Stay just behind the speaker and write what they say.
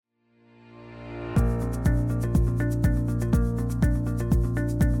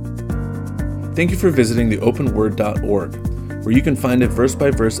Thank you for visiting theopenword.org, where you can find a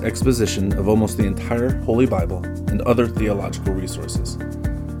verse-by-verse exposition of almost the entire Holy Bible and other theological resources.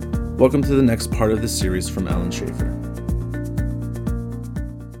 Welcome to the next part of this series from Alan Schaefer.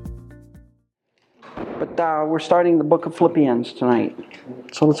 But we're starting the Book of Philippians tonight.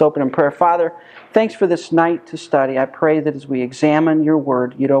 So let's open in prayer. Father, thanks for this night to study. I pray that as we examine your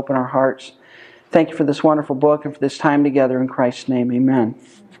word, you'd open our hearts. Thank you for this wonderful book and for this time together in Christ's name. Amen.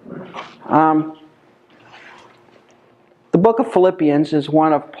 The Book of Philippians is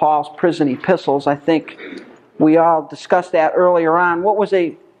one of Paul's prison epistles. I think we all discussed that earlier on. What was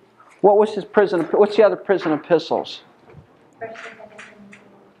his prison? What's the other prison epistles?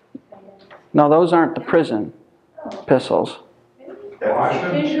 No, those aren't the prison epistles.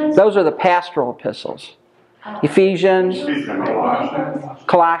 Those are the pastoral epistles. Ephesians,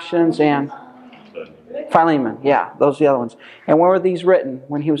 Colossians, and Philemon. Yeah, those are the other ones. And when were these written?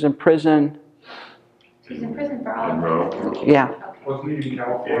 When he was in prison? He was in prison for all of them. Yeah. Wasn't he in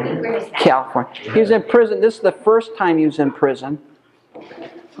California? California. He was in prison. This is the first time he was in prison.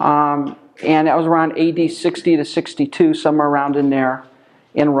 And that was around AD 60 to 62, somewhere around in there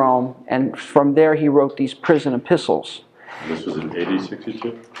in Rome. And from there he wrote these prison epistles. This was in AD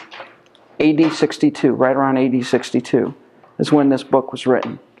 62? AD 62, right around AD 62 is when this book was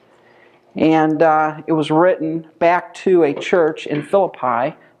written. And it was written back to a church in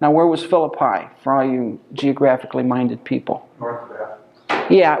Philippi. Now, where was Philippi for all you geographically minded people? North of that.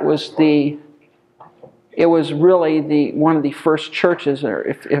 Yeah, it was really one of the first churches, or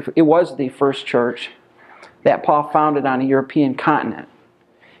if it was the first church that Paul founded on a European continent.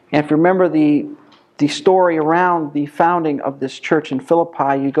 And if you remember the story around the founding of this church in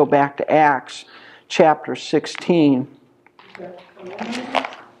Philippi, you go back to Acts chapter 16,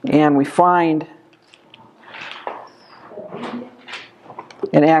 and we find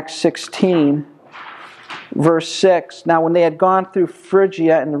in Acts 16, verse 6, now when they had gone through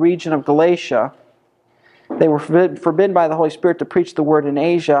Phrygia and the region of Galatia, they were forbidden by the Holy Spirit to preach the word in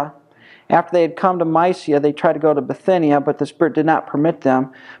Asia. After they had come to Mysia, they tried to go to Bithynia, but the Spirit did not permit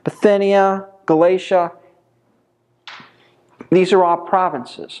them. Bithynia, Galatia, these are all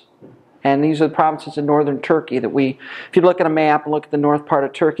provinces. And these are the provinces in northern Turkey that if you look at a map and look at the north part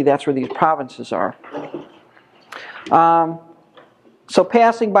of Turkey, that's where these provinces are. So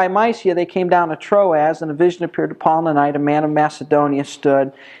passing by Mysia, they came down to Troas, and a vision appeared to Paul in the night. A man of Macedonia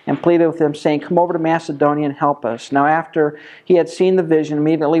stood and pleaded with him, saying, "Come over to Macedonia and help us." Now after he had seen the vision,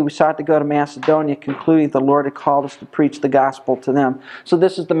 immediately we sought to go to Macedonia, concluding the Lord had called us to preach the gospel to them. So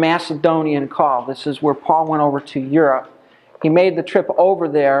this is the Macedonian call. This is where Paul went over to Europe. He made the trip over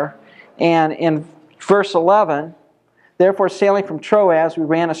there, and in verse 11, therefore sailing from Troas, we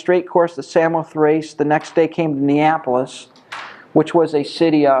ran a straight course to Samothrace. The next day came to Neapolis, which was a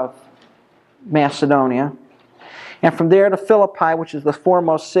city of Macedonia. And from there to Philippi, which is the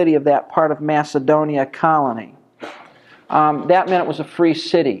foremost city of that part of Macedonia colony. That meant it was a free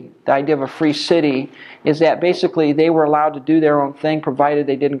city. The idea of a free city is that basically they were allowed to do their own thing provided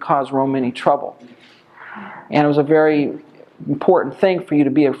they didn't cause Rome any trouble. And it was a very important thing for you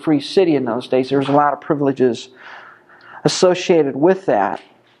to be a free city in those days. There was a lot of privileges associated with that.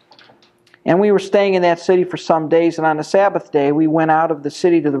 And we were staying in that city for some days, and on the Sabbath day we went out of the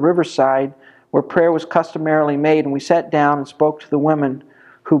city to the riverside where prayer was customarily made, and we sat down and spoke to the women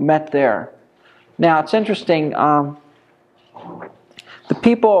who met there. Now it's interesting,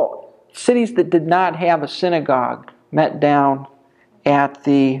 cities that did not have a synagogue met down at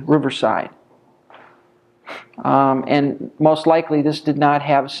the riverside. And most likely this did not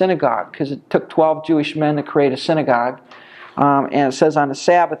have a synagogue, because it took 12 Jewish men to create a synagogue. And it says on the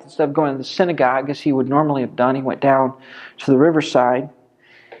Sabbath, instead of going to the synagogue, as he would normally have done, he went down to the riverside.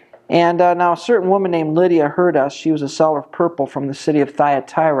 And now a certain woman named Lydia heard us. She was a seller of purple from the city of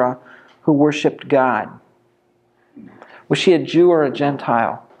Thyatira who worshipped God. Was she a Jew or a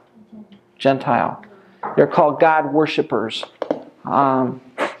Gentile? Gentile. They're called God worshippers.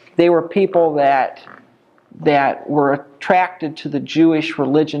 They were people that were attracted to the Jewish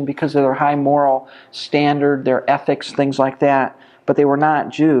religion because of their high moral standard, their ethics, things like that. But they were not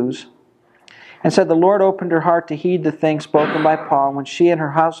Jews. And said, the Lord opened her heart to heed the things spoken by Paul. And when she and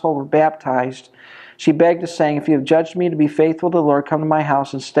her household were baptized, she begged us, saying, "If you have judged me to be faithful to the Lord, come to my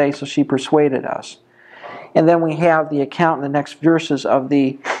house and stay." So she persuaded us. And then we have the account in the next verses of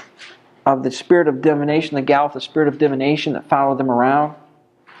the spirit of divination, the gal with the spirit of divination that followed them around.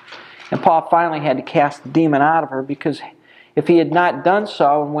 And Paul finally had to cast the demon out of her, because if he had not done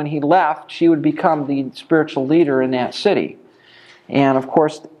so, and when he left, she would become the spiritual leader in that city. And of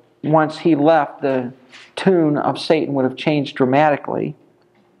course, once he left, the tune of Satan would have changed dramatically.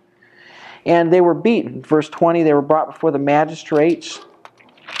 And they were beaten. Verse 20, they were brought before the magistrates.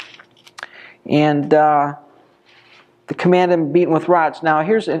 And the command them beaten with rods. Now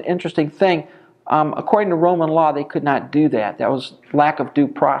here's an interesting thing. According to Roman law, they could not do that. That was lack of due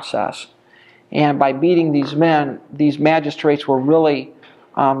process. And by beating these men, these magistrates were really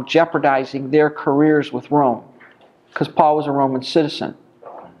jeopardizing their careers with Rome. Because Paul was a Roman citizen.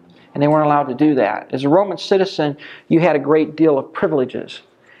 And they weren't allowed to do that. As a Roman citizen, you had a great deal of privileges.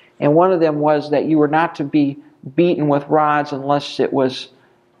 And one of them was that you were not to be beaten with rods unless it was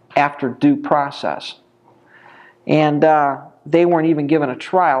after due process. And they weren't even given a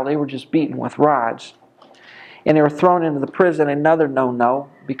trial. They were just beaten with rods. And they were thrown into the prison, another no-no,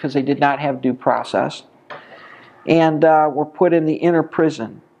 because they did not have due process. And were put in the inner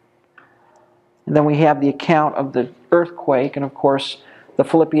prison. And then we have the account of the earthquake, and of course, the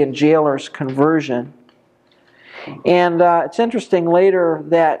Philippian jailer's conversion. And it's interesting later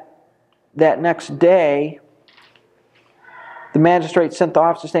that next day, the magistrate sent the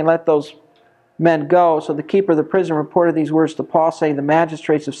officer saying, "Let those men go." So the keeper of the prison reported these words to Paul, saying, "The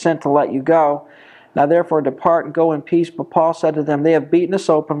magistrates have sent to let you go. Now therefore depart and go in peace." But Paul said to them, "They have beaten us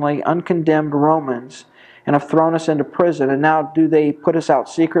openly, uncondemned Romans, and have thrown us into prison. And now do they put us out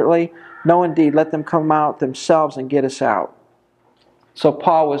secretly? No, indeed, let them come out themselves and get us out." So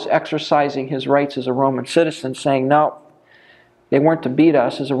Paul was exercising his rights as a Roman citizen, saying, no, they weren't to beat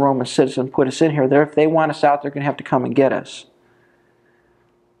us as a Roman citizen, put us in here. If they want us out, they're going to have to come and get us.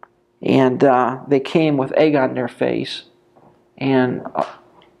 And they came with egg on their face and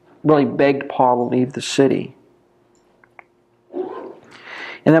really begged Paul to leave the city.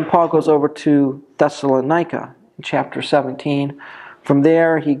 And then Paul goes over to Thessalonica in chapter 17. From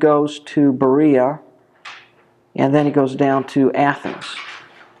there he goes to Berea, and then he goes down to Athens.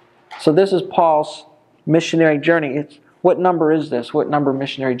 So this is Paul's missionary journey. What number is this? What number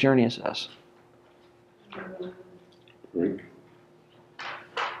missionary journey is this?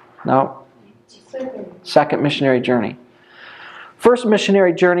 No. Second missionary journey. First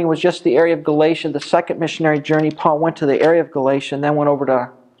missionary journey was just the area of Galatia. The second missionary journey, Paul went to the area of Galatia and then went over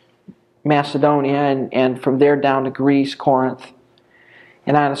to Macedonia and from there down to Greece, Corinth.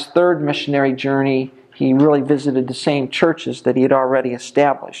 And on his third missionary journey, he really visited the same churches that he had already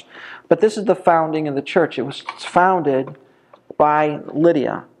established. But this is the founding of the church. It was founded by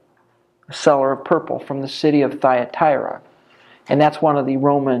Lydia, a seller of purple from the city of Thyatira. And that's one of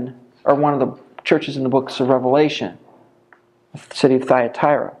the churches in the books of Revelation, the city of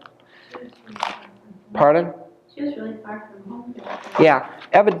Thyatira. Pardon? She was really far from home. Yeah,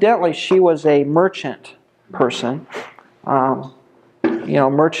 evidently she was a merchant person,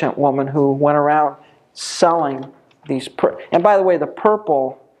 merchant woman who went around selling these. And by the way, the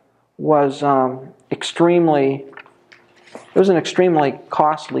purple was extremely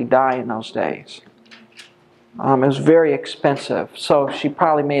costly dye in those days. It was very expensive, so she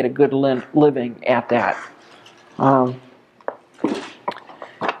probably made a good living at that. But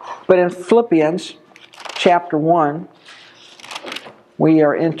in Philippians chapter 1, we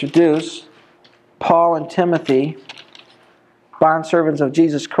are introduced, Paul and Timothy, bondservants of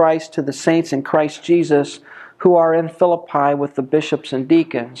Jesus Christ, to the saints in Christ Jesus who are in Philippi with the bishops and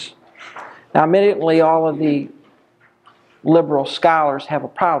deacons. Now immediately all of the liberal scholars have a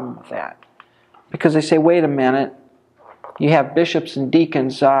problem with that. Because they say, wait a minute, you have bishops and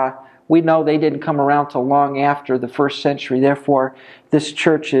deacons. We know they didn't come around till long after the first century. Therefore, this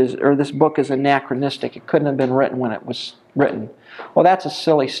book is anachronistic. It couldn't have been written when it was written. Well, that's a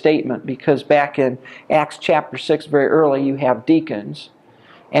silly statement because back in Acts chapter 6, very early, you have deacons.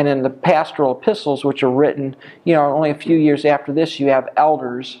 And in the pastoral epistles, which are written, only a few years after this, you have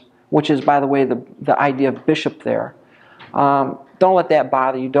elders, which is, by the way, the idea of bishop there. Don't let that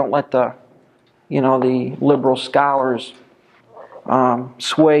bother you. Don't let the liberal scholars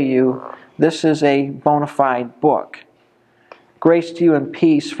sway you. This is a bona fide book. Grace to you and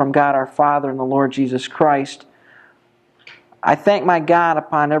peace from God our Father and the Lord Jesus Christ. I thank my God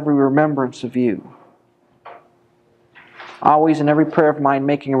upon every remembrance of you. Always in every prayer of mine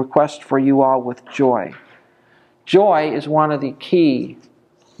making a request for you all with joy. Joy is one of the key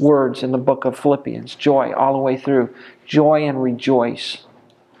words in the book of Philippians. Joy all the way through. Joy and rejoice.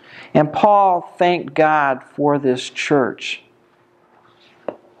 And Paul thanked God for this church.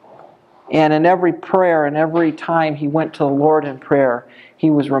 And in every prayer and every time he went to the Lord in prayer, he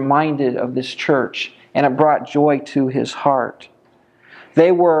was reminded of this church, and it brought joy to his heart.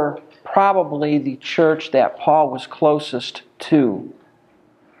 They were probably the church that Paul was closest to.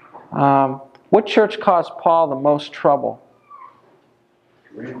 What church caused Paul the most trouble?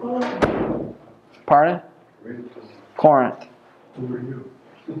 Pardon? Corinth.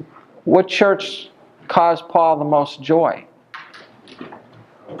 What church caused Paul the most joy?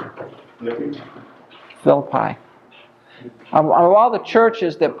 Philippi. Of all the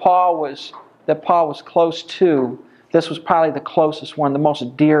churches that Paul was close to, this was probably the closest one, the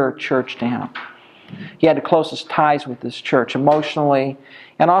most dear church to him. He had the closest ties with this church emotionally.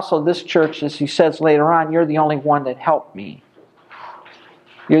 And also this church, as he says later on, you're the only one that helped me.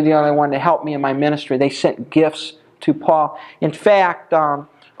 You're the only one that helped me in my ministry. They sent gifts to Paul. In fact, one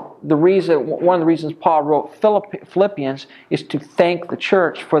of the reasons Paul wrote Philippians is to thank the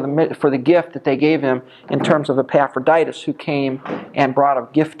church for the gift that they gave him in terms of Epaphroditus, who came and brought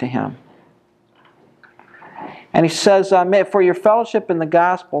a gift to him. And he says, for your fellowship in the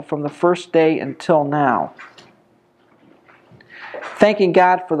gospel from the first day until now. Thanking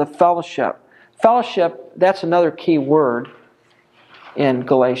God for the fellowship. Fellowship, that's another key word in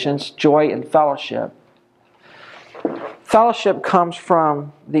Galatians, joy and fellowship. Fellowship comes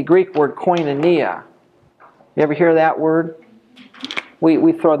from the Greek word koinonia. You ever hear that word?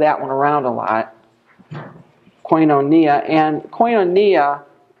 We throw that one around a lot. Koinonia. And koinonia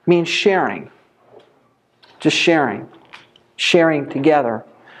means sharing. Just sharing. Sharing together.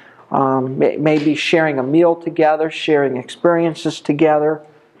 Maybe sharing a meal together, sharing experiences together.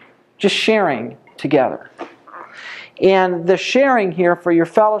 Just sharing together. And the sharing here for your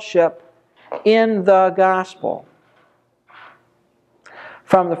fellowship in the gospel.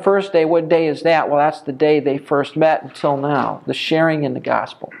 From the first day, what day is that? Well, that's the day they first met until now. The sharing in the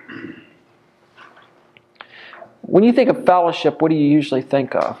gospel. When you think of fellowship, what do you usually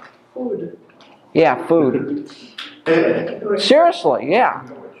think of? Food. Yeah, food. Seriously, yeah.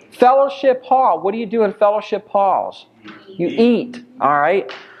 Fellowship hall. What do you do in fellowship halls? You eat, all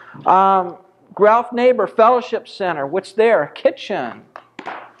right? Ralph Neighbor Fellowship Center. What's there? Kitchen.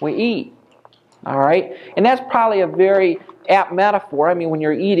 We eat, all right? And that's probably a very apt metaphor. I mean, when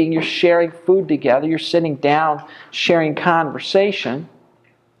you're eating, you're sharing food together. You're sitting down, sharing conversation.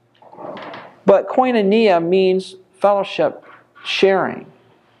 But koinonia means fellowship, sharing,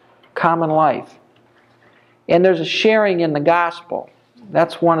 common life. And there's a sharing in the gospel.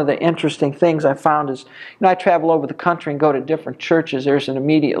 That's one of the interesting things I found is, I travel over the country and go to different churches. There's an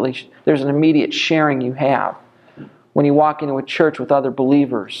immediate sharing you have when you walk into a church with other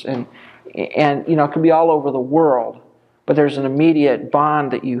believers. And it can be all over the world, but there's an immediate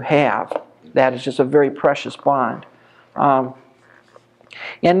bond that you have that is just a very precious bond. And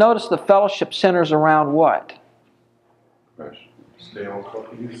notice the fellowship centers around what? Stale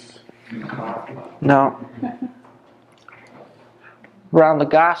cookies and coffee. No. Around the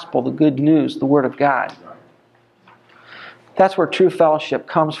gospel, the good news, the Word of God. That's where true fellowship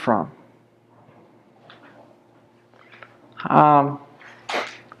comes from. One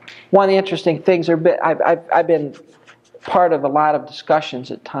of the interesting things, I've been part of a lot of discussions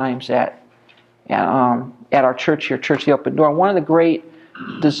at times at our church here, Church of the Open Door. And one of the great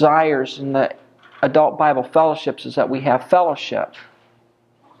desires in the adult Bible fellowships is that we have fellowship.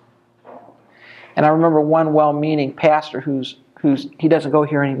 And I remember one well-meaning pastor he doesn't go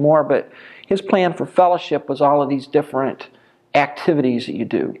here anymore, but his plan for fellowship was all of these different activities that you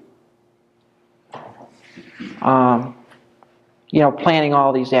do. Planning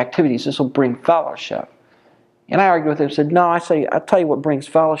all these activities. This will bring fellowship. And I argued with him and said, no, I'll tell you what brings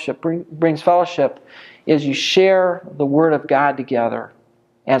fellowship. Brings fellowship is you share the Word of God together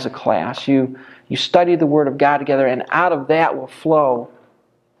as a class. You study the Word of God together, and out of that will flow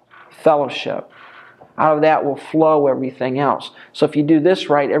fellowship. Out of that will flow everything else. So if you do this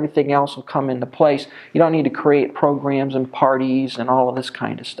right, everything else will come into place. You don't need to create programs and parties and all of this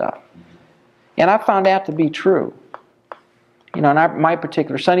kind of stuff. And I found that to be true. In my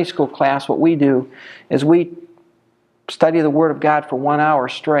particular Sunday school class, what we do is we study the Word of God for 1 hour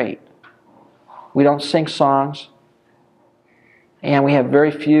straight. We don't sing songs. And we have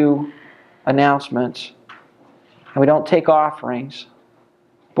very few announcements. And we don't take offerings.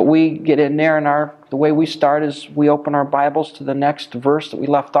 But we get in there, and the way we start is we open our Bibles to the next verse that we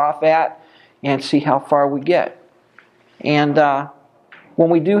left off at and see how far we get. And when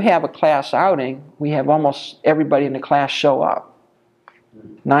we do have a class outing, we have almost everybody in the class show up.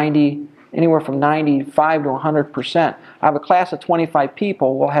 Anywhere from 95 to 100%. I have a class of 25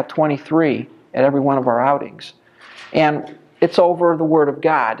 people, we'll have 23 at every one of our outings. And it's over the Word of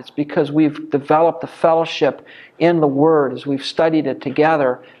God. It's because we've developed the fellowship in the Word as we've studied it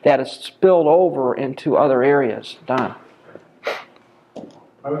together that has spilled over into other areas. Don?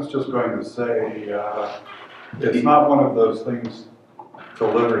 I was just going to say, it's not one of those things to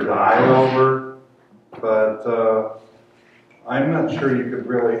live or die over, but I'm not sure you could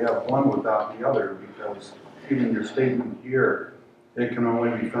really have one without the other, because even your statement here It can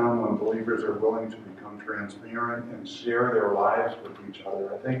only be found when believers are willing to become transparent and share their lives with each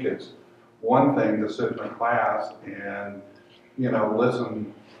other. I think it's one thing to sit in a class and,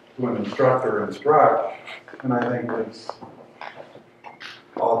 listen to an instructor instruct, and I think it's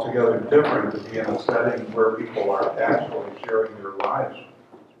altogether different to be in a setting where people are actually sharing their lives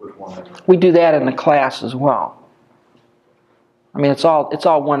with one another. We do that in the class as well. I mean, it's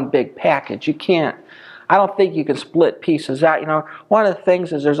all one big package. I don't think you can split pieces out. One of the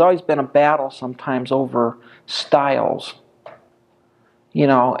things is there's always been a battle sometimes over styles.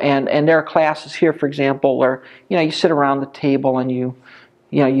 And there are classes here, for example, where, you sit around the table and you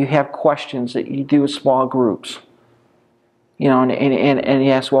have questions that you do with small groups. And you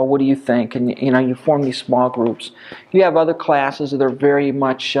ask, well, what do you think? And, you form these small groups. You have other classes that are very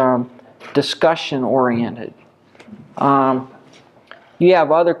much discussion-oriented. You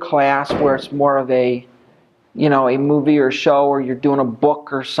have other class where it's more of a movie or show, or you're doing a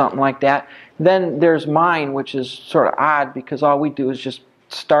book or something like that. Then there's mine, which is sort of odd because all we do is just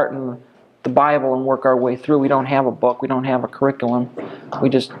start in the Bible and work our way through. We don't have a book. We don't have a curriculum. We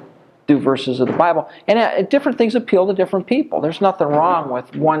just do verses of the Bible. And different things appeal to different people. There's nothing wrong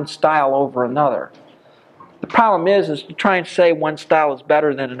with one style over another. The problem is to try and say one style is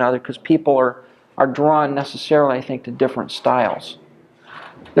better than another because people are drawn necessarily, I think, to different styles.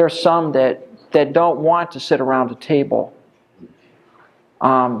 There are some that don't want to sit around a table.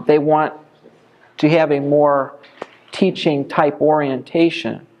 They want to have a more teaching type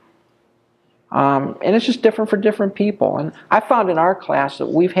orientation. And it's just different for different people. And I found in our class that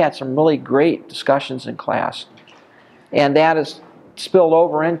we've had some really great discussions in class. And that has spilled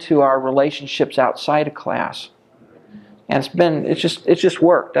over into our relationships outside of class. And it's just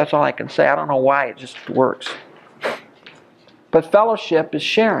worked. That's all I can say. I don't know why, it just works. But fellowship is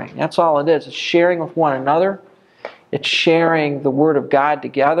sharing. That's all it is. It's sharing with one another. It's sharing the Word of God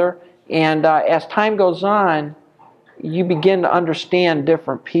together. And as time goes on, you begin to understand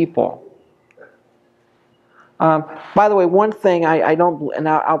different people. By the way, one thing I don't, and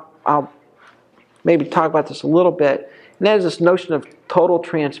I'll maybe talk about this a little bit, and that is this notion of total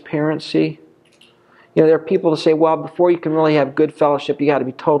transparency. There are people that say, well, before you can really have good fellowship, you got to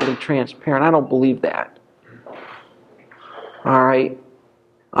be totally transparent. I don't believe that. All right?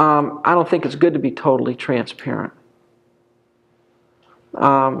 I don't think it's good to be totally transparent.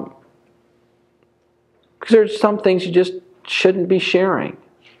 Because there's some things you just shouldn't be sharing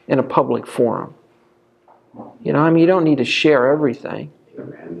in a public forum. You don't need to share everything.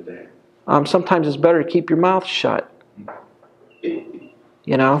 Sometimes it's better to keep your mouth shut.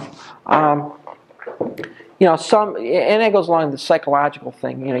 Some, and that goes along with the psychological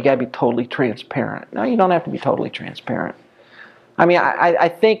thing. You got to be totally transparent. No, you don't have to be totally transparent. I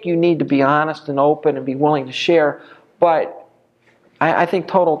think you need to be honest and open and be willing to share, but I think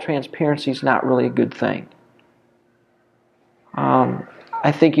total transparency is not really a good thing.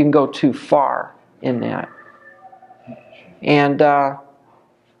 I think you can go too far in that. And but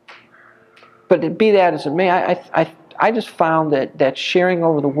be that as it may, I just found that sharing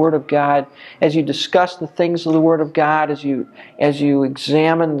over the Word of God, as you discuss the things of the Word of God, as you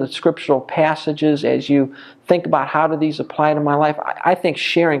examine the scriptural passages, as you think about how do these apply to my life, I think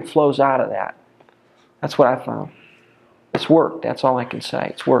sharing flows out of that. That's what I found. It's worked. That's all I can say.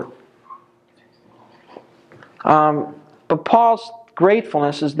 It's worked. But Paul's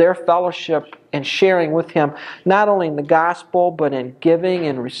gratefulness is their fellowship and sharing with him, not only in the gospel, but in giving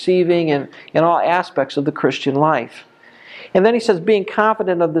and receiving and in all aspects of the Christian life. And then he says, being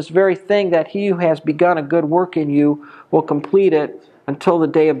confident of this very thing, that he who has begun a good work in you will complete it until the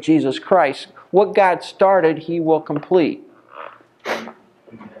day of Jesus Christ. What God started, he will complete.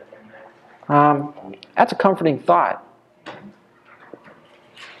 That's a comforting thought.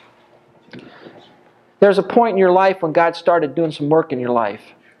 There's a point in your life when God started doing some work in your life.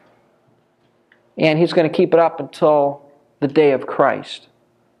 And he's going to keep it up until the day of Christ.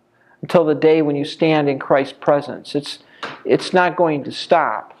 Until the day when you stand in Christ's presence. It's not going to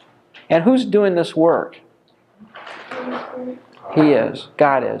stop. And who's doing this work? He is.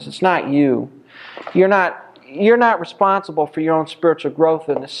 God is. It's not you. You're not responsible for your own spiritual growth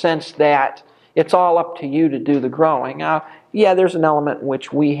in the sense that it's all up to you to do the growing. Yeah, there's an element in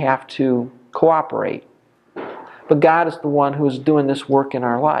which we have to cooperate. But God is the one who is doing this work in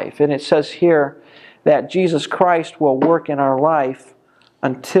our life. And it says here that Jesus Christ will work in our life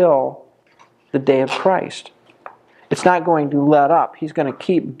until the day of Christ. It's not going to let up. He's going to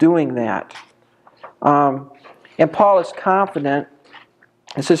keep doing that. And Paul is confident,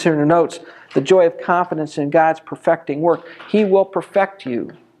 it says here in the notes, the joy of confidence in God's perfecting work. He will perfect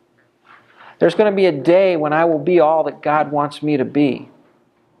you. There's going to be a day when I will be all that God wants me to be.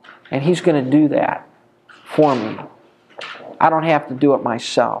 And He's going to do that for me. I don't have to do it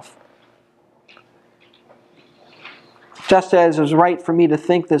myself. Just as it is right for me to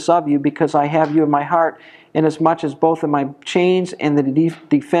think this of you, because I have you in my heart, inasmuch as both in my chains and the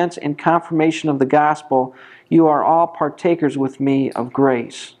defense and confirmation of the gospel, you are all partakers with me of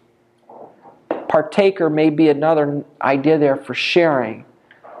grace. Partaker may be another idea there for sharing.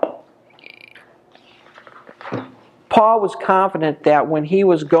 Paul was confident that when he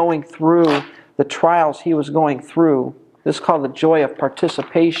was going through the trials he was going through, this is called the joy of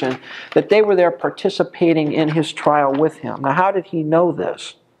participation, that they were there participating in his trial with him. Now, how did he know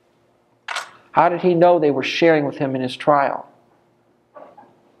this? How did he know they were sharing with him in his trial?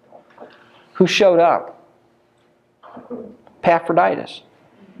 Who showed up? Epaphroditus.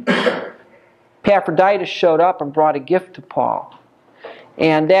 Epaphroditus showed up and brought a gift to Paul.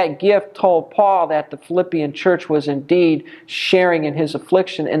 And that gift told Paul that the Philippian church was indeed sharing in his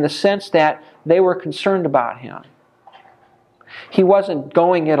affliction in the sense that they were concerned about him. He wasn't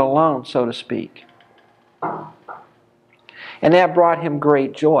going it alone, so to speak. And that brought him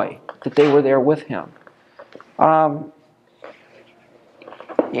great joy, that they were there with him. And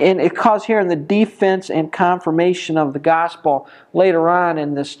it calls here in the defense and confirmation of the gospel. Later on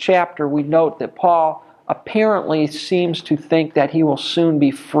in this chapter, we note that Paul apparently seems to think that he will soon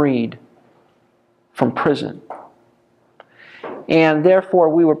be freed from prison. And therefore,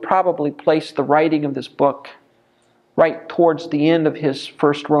 we would probably place the writing of this book right towards the end of his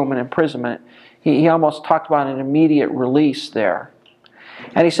first Roman imprisonment. He almost talked about an immediate release there.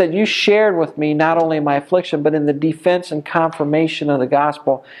 And he said, you shared with me not only in my affliction, but in the defense and confirmation of the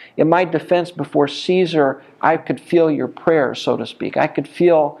gospel. In my defense before Caesar, I could feel your prayers, so to speak. I could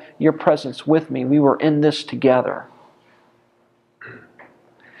feel your presence with me. We were in this together.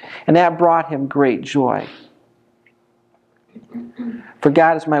 And that brought him great joy. For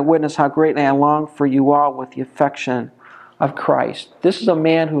God is my witness how greatly I long for you all with the affection of Christ. This is a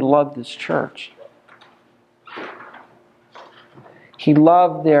man who loved this church. He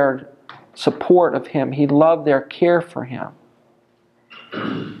loved their support of him. He loved their care for him.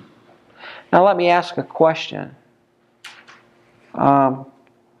 Now let me ask a question. Does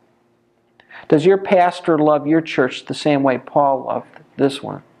your pastor love your church the same way Paul loved this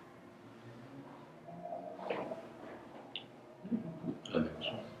one?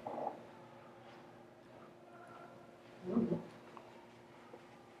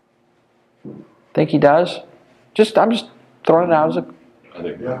 Think he does? I'm just throwing it out as a... I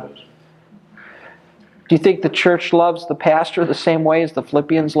think that is. Do you think the church loves the pastor the same way as the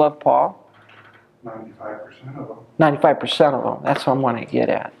Philippians love Paul? 95% of them. 95% of them. That's what I'm wanting to get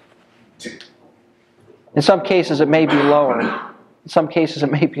at. In some cases it may be lower. In some cases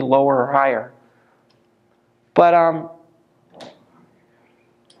it may be lower or higher. But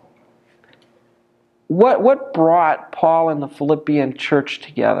what brought Paul and the Philippian church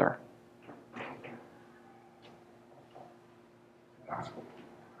together?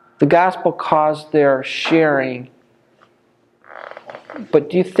 The gospel caused their sharing. But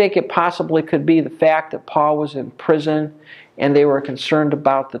do you think it possibly could be the fact that Paul was in prison and they were concerned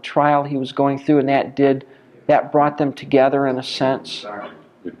about the trial he was going through, and that brought them together in a sense?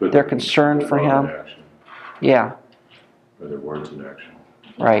 They're concerned for him. Yeah. Or their words in action.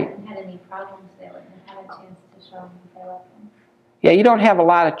 Right. If they hadn't had any problems, they wouldn't have had a chance to show them they love him. Yeah, you don't have a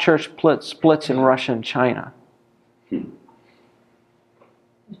lot of church splits in Russia and China.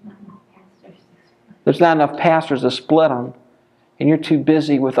 There's not enough pastors to split them, and you're too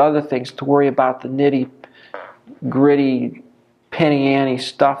busy with other things to worry about the nitty-gritty, penny-ante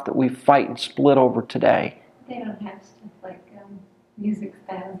stuff that we fight and split over today. They don't have stuff like music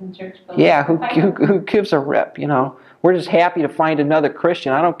styles and church buildings. Yeah, who gives a rip, you know? We're just happy to find another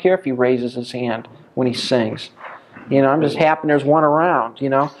Christian. I don't care if he raises his hand when he sings. You know, I'm just happy there's one around, you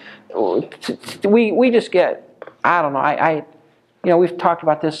know? We just get, I don't know, you know, we've talked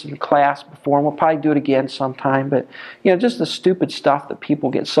about this in class before, and we'll probably do it again sometime, but, you know, just the stupid stuff that people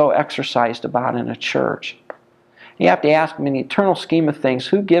get so exercised about in a church. You have to ask them, in the eternal scheme of things,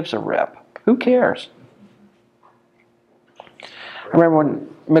 who gives a rip? Who cares? I remember when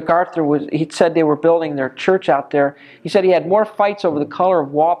MacArthur he said they were building their church out there, he said he had more fights over the color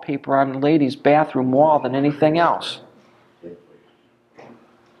of wallpaper on the ladies' bathroom wall than anything else. It's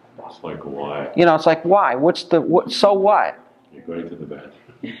like, why? You know, it's like, why? So what? You're going to the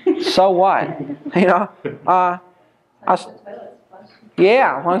bathroom. So what? You know?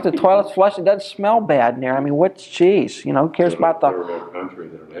 Yeah, as long as the toilet's flushed, it doesn't smell bad in there. I mean, what's, geez, you know, who cares about the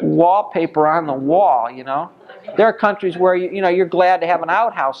wallpaper on the wall, you know? There are countries where you're glad to have an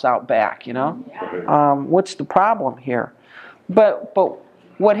outhouse out back. What's the problem here? But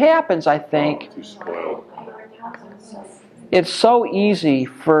what happens, I think, Too spoiled. it's so easy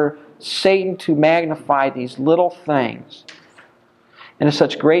for Satan to magnify these little things into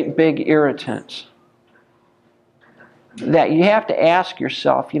such great big irritants that you have to ask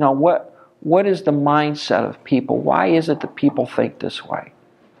yourself, what is the mindset of people? Why is it that people think this way?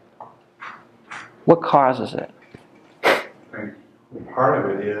 What causes it? I think part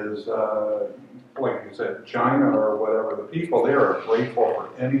of it is, like you said, China or whatever, the people there are grateful for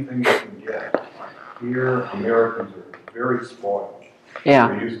anything they can get. Here, Americans are very spoiled. Yeah.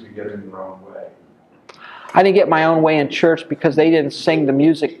 They're used to getting their own way. I didn't get my own way in church because they didn't sing the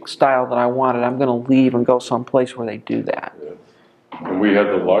music style that I wanted. I'm going to leave and go someplace where they do that. Yeah. And we had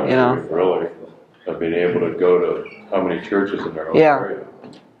the luxury, really, of being able to go to how many churches in our own area.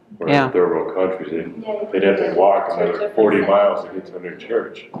 Where in third world countries, they'd have to walk another 40 miles to get to their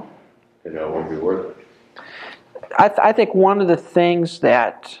church. It won't be worth it. I think one of the things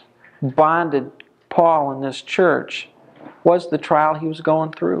that bonded Paul in this church was the trial he was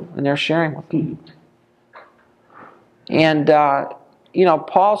going through, and they're sharing with him. And,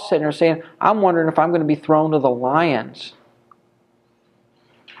 Paul's sitting there saying, I'm wondering if I'm going to be thrown to the lions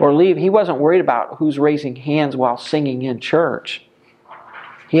or leave. He wasn't worried about who's raising hands while singing in church.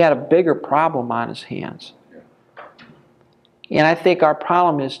 He had a bigger problem on his hands. And I think our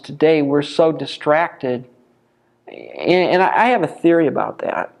problem is today we're so distracted. And I have a theory about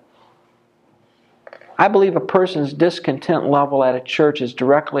that. I believe a person's discontent level at a church is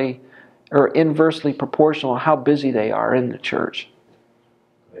directly or inversely proportional to how busy they are in the church.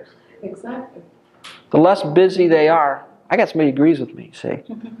 Exactly. The less busy they are, I got somebody who agrees with me, see?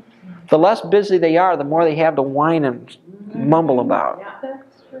 The less busy they are, the more they have to whine and mumble about. Yeah,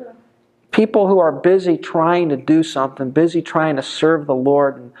 that's true. People who are busy trying to do something, busy trying to serve the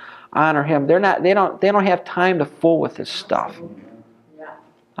Lord and honor Him, they don't have time to fool with this stuff.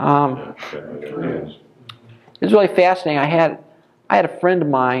 It's really fascinating. I had a friend of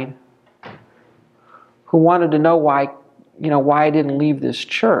mine who wanted to know why I didn't leave this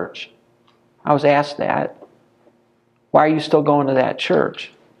church. I was asked that. Why are you still going to that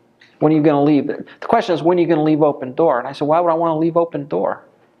church? When are you going to leave? The question is, when are you going to leave Open Door? And I said, why would I want to leave Open Door?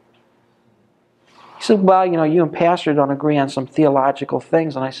 He said, well, you and Pastor don't agree on some theological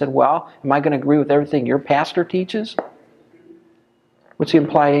things. And I said, well, am I going to agree with everything your pastor teaches? What's the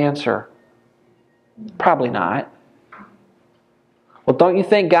implied answer? Probably not. Well, don't you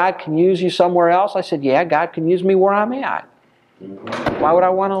think God can use you somewhere else? I said, yeah, God can use me where I'm at. Why would I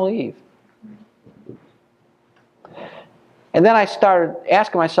want to leave? And then I started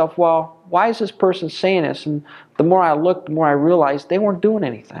asking myself, well, why is this person saying this? And the more I looked, the more I realized they weren't doing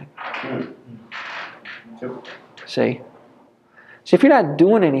anything. See, if you're not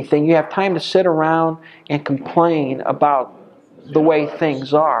doing anything, you have time to sit around and complain about the way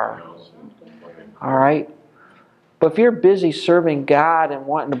things are. All right? But if you're busy serving God and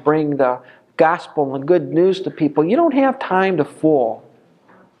wanting to bring the gospel and the good news to people, you don't have time to fool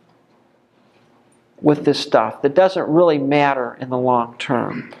with this stuff that doesn't really matter in the long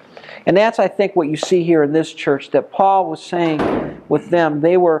term. And that's, I think, what you see here in this church, that Paul was saying with them.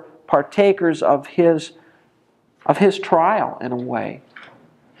 They were partakers of his trial in a way.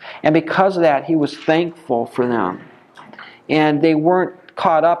 And because of that, he was thankful for them. And they weren't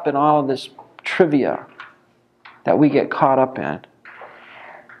caught up in all of this trivia that we get caught up in.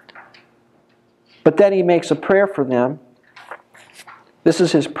 But then he makes a prayer for them. This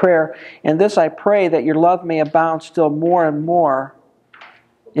is his prayer. And this I pray, that your love may abound still more and more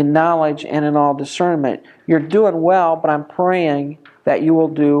in knowledge and in all discernment. You're doing well, but I'm praying that you will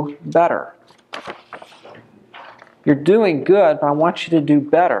do better. You're doing good, but I want you to do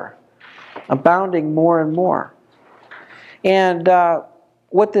better. Abounding more and more. And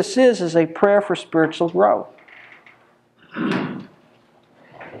what this is a prayer for spiritual growth.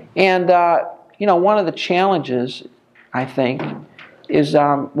 And, one of the challenges, I think, is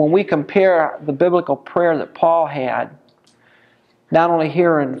when we compare the biblical prayer that Paul had, not only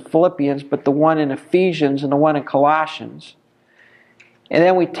here in Philippians, but the one in Ephesians and the one in Colossians, and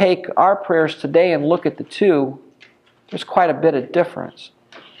then we take our prayers today and look at the two, there's quite a bit of difference.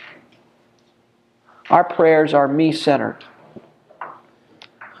 Our prayers are me-centered.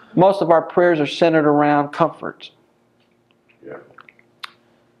 Most of our prayers are centered around comfort. Yeah.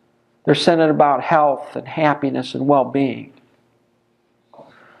 They're centered about health and happiness and well-being.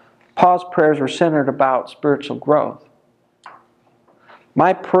 Paul's prayers were centered about spiritual growth.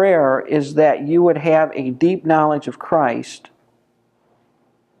 My prayer is that you would have a deep knowledge of Christ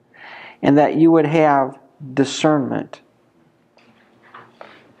and that you would have discernment.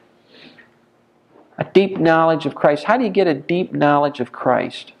 A deep knowledge of Christ. How do you get a deep knowledge of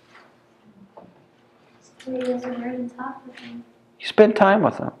Christ? Study His Word and talk with Him. You spend time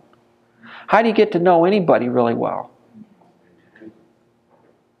with Him. How do you get to know anybody really well?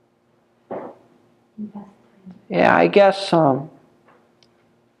 Yeah, I guess one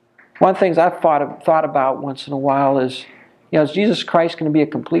of the things I've thought about once in a while is, is Jesus Christ going to be a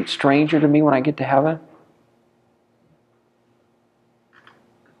complete stranger to me when I get to heaven?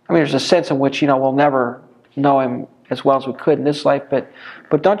 I mean, there's a sense in which, we'll never know Him as well as we could in this life, but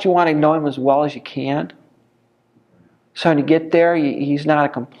don't you want to know Him as well as you can? So when you get there, He's not a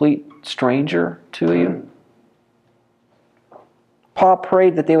complete stranger to you. Paul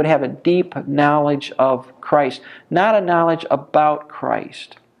prayed that they would have a deep knowledge of Christ, not a knowledge about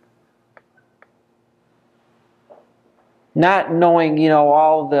Christ. Not knowing,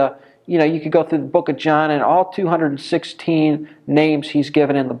 all the, you could go through the book of John and all 216 names he's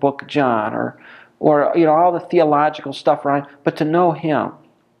given in the book of John, or all the theological stuff around, but to know Him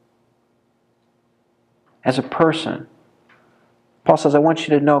as a person. Paul says, I want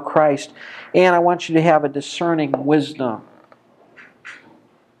you to know Christ, and I want you to have a discerning wisdom.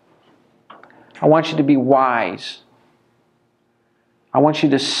 I want you to be wise. I want you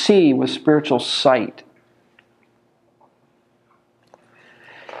to see with spiritual sight.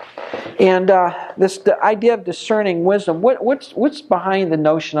 And the idea of discerning wisdom, what's behind the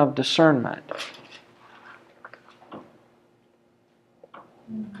notion of discernment?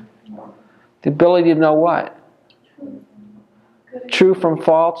 The ability to know what? True from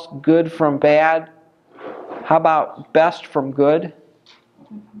false, good from bad. How about best from good?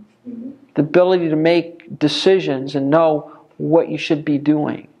 The ability to make decisions and know what you should be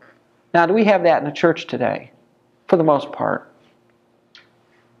doing. Now, do we have that in the church today? For the most part.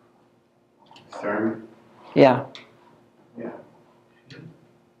 Discernment? Yeah. Yeah.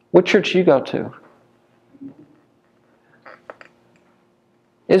 What church do you go to?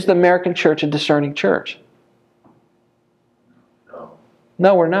 Is the American church a discerning church? No.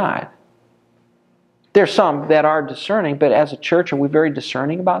 No, we're not. There's some that are discerning, but as a church, are we very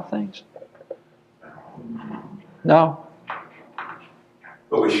discerning about things? No.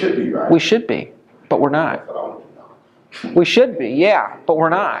 But we should be, right? We should be, but we're not. We should be, yeah, but we're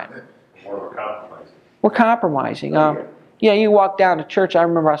not. More of a compromise. We're compromising. You walk down to church. I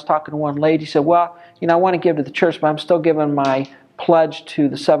remember I was talking to one lady. She said, well, I want to give to the church, but I'm still giving my pledge to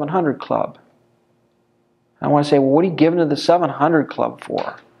the 700 Club. I want to say, well, what are you giving to the 700 Club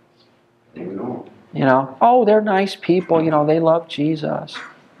for? Oh, they're nice people. They love Jesus.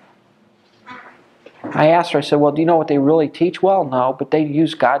 I asked her, I said, well, do you know what they really teach? Well, no, but they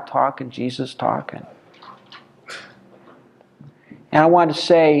use God talking, Jesus talking. And I wanted to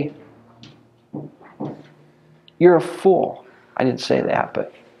say, you're a fool. I didn't say that,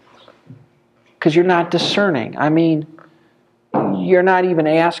 but because you're not discerning. I mean, you're not even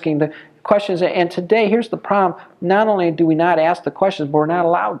asking the questions. And today, here's the problem. Not only do we not ask the questions, but we're not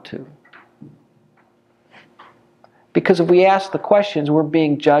allowed to. Because if we ask the questions, we're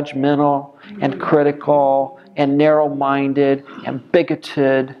being judgmental and critical and narrow-minded and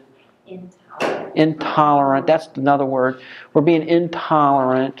bigoted. Intolerant. That's another word. We're being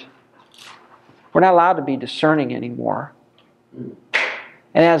intolerant. We're not allowed to be discerning anymore.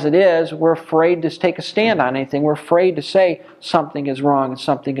 And as it is, we're afraid to take a stand on anything. We're afraid to say something is wrong and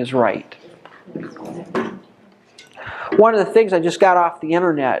something is right. One of the things I just got off the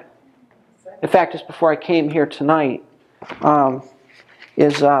internet, in fact, just before I came here tonight,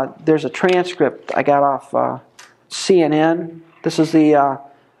 is there's a transcript I got off CNN. This is the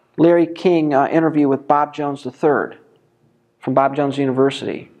Larry King interview with Bob Jones III from Bob Jones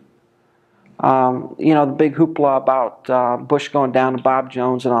University. The big hoopla about Bush going down to Bob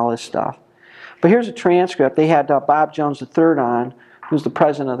Jones and all this stuff. But here's a transcript. They had Bob Jones III on, who's the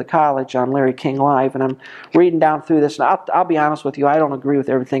president of the college, on Larry King Live, and I'm reading down through this, and I'll be honest with you, I don't agree with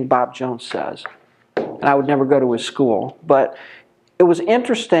everything Bob Jones says. And I would never go to his school. But it was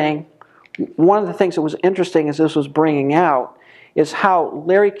interesting. One of the things that was interesting as this was bringing out is how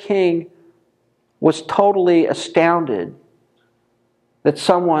Larry King was totally astounded that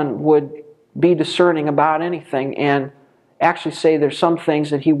someone would be discerning about anything and actually say there's some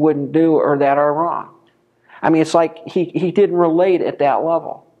things that he wouldn't do or that are wrong. I mean, it's like he didn't relate at that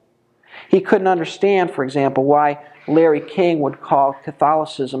level. He couldn't understand, for example, why Larry King would call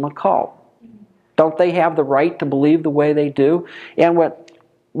Catholicism a cult. Don't they have the right to believe the way they do? And what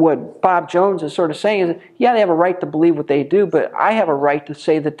Bob Jones is sort of saying is, yeah, they have a right to believe what they do, but I have a right to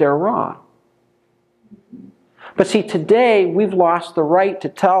say that they're wrong. But see, today we've lost the right to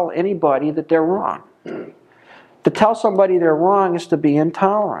tell anybody that they're wrong. To tell somebody they're wrong is to be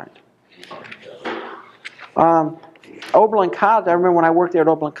intolerant. Oberlin College, I remember when I worked there at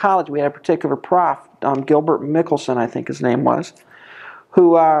Oberlin College, we had a particular prof, Gilbert Mickelson, I think his name was,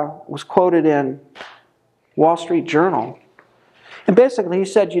 who was quoted in Wall Street Journal. And basically he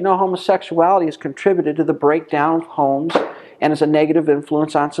said, homosexuality has contributed to the breakdown of homes and is a negative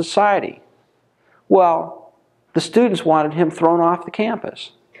influence on society. Well, the students wanted him thrown off the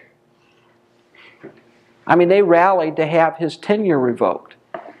campus. I mean, they rallied to have his tenure revoked.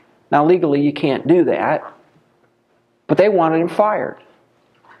 Now, legally, you can't do that. But they wanted him fired.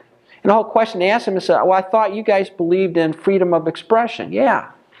 And the whole question they asked him is, well, I thought you guys believed in freedom of expression.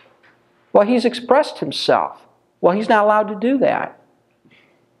 Yeah. Well, he's expressed himself. Well, he's not allowed to do that.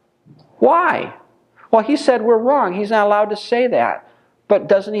 Why? Well, he said we're wrong. He's not allowed to say that. But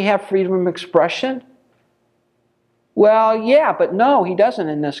doesn't he have freedom of expression? Well, yeah, but no, he doesn't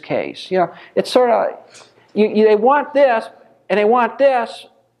in this case. It's sort of, they want this, and they want this.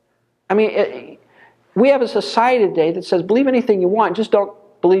 I mean, we have a society today that says, believe anything you want, just don't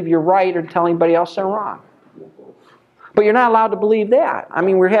believe you're right or tell anybody else they're wrong. But you're not allowed to believe that. I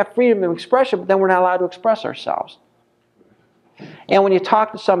mean, we have freedom of expression, but then we're not allowed to express ourselves. And when you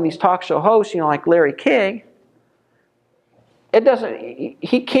talk to some of these talk show hosts, like Larry King,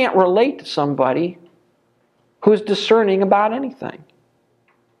 he can't relate to somebody who's discerning about anything.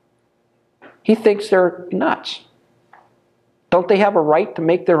 He thinks they're nuts. Don't they have a right to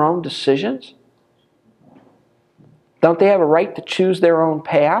make their own decisions? Don't they have a right to choose their own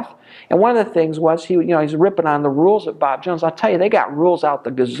path? And one of the things was, he's ripping on the rules at Bob Jones. I'll tell you, they got rules out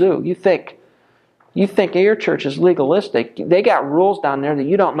the gazoo. You think your church is legalistic. They got rules down there that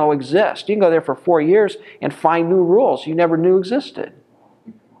you don't know exist. You can go there for 4 years and find new rules you never knew existed.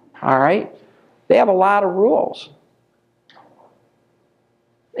 All right? They have a lot of rules.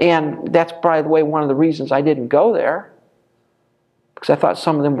 And that's probably the way one of the reasons I didn't go there. Because I thought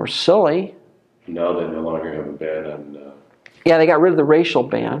some of them were silly. Now they no longer have a ban on... Yeah, they got rid of the racial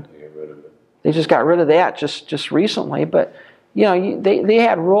ban. They got rid of it. They just got rid of that just recently. But, they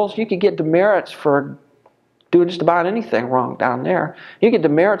had rules. You could get demerits for doing just about anything wrong down there. You get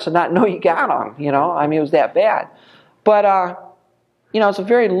demerits and not know you got them, I mean, it was that bad. But, it's a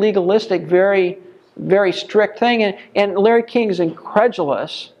very legalistic, very, very strict thing. And Larry King is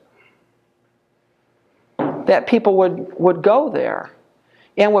incredulous that people would go there.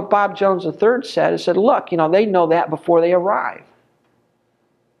 And what Bob Jones III said, look, they know that before they arrive.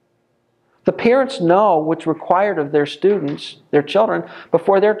 The parents know what's required of their students, their children,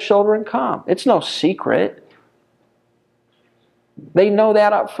 before their children come. It's no secret. They know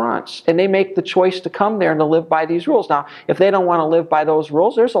that up front, and they make the choice to come there and to live by these rules. Now, if they don't want to live by those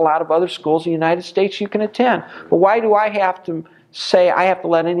rules, there's a lot of other schools in the United States you can attend. But why do I have to say I have to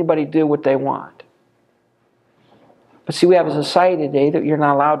let anybody do what they want? But see, we have a society today that you're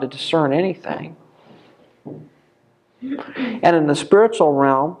not allowed to discern anything. And in the spiritual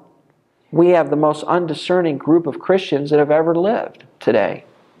realm, we have the most undiscerning group of Christians that have ever lived today.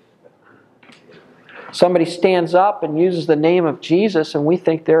 Somebody stands up and uses the name of Jesus, and we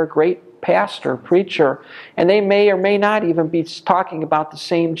think they're a great pastor, preacher, and they may or may not even be talking about the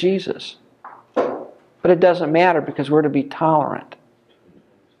same Jesus. But it doesn't matter, because we're to be tolerant.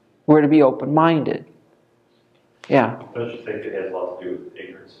 We're to be open-minded. Yeah. Don't you think it has a lot to do with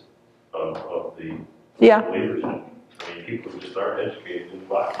ignorance of the Yeah. leadership? I mean, people just aren't educated in the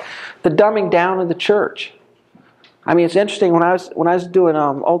Bible. The dumbing down of the church. I mean, it's interesting, when I was doing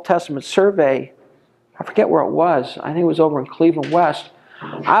an Old Testament survey, I forget where it was, I think it was over in Cleveland West,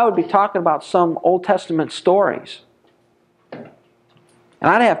 I would be talking about some Old Testament stories. And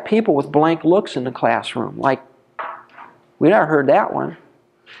I'd have people with blank looks in the classroom, like, we never heard that one.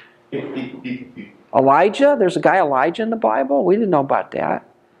 Elijah? There's a guy Elijah in the Bible? We didn't know about that.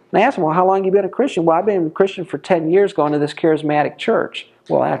 And I asked him, well, how long have you been a Christian? Well, I've been a Christian for 10 years going to this charismatic church.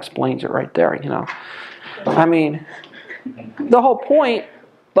 Well, that explains it right there, I mean, the whole point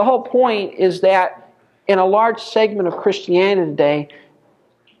is that in a large segment of Christianity today,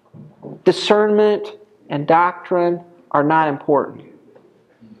 discernment and doctrine are not important.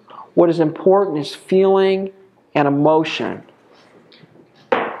 What is important is feeling and emotion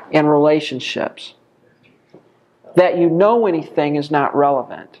and relationships. That you know anything is not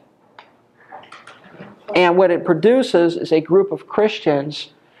relevant. And what it produces is a group of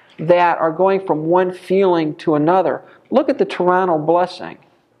Christians that are going from one feeling to another. Look at the Toronto blessing.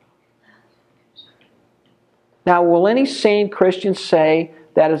 Now, will any sane Christian say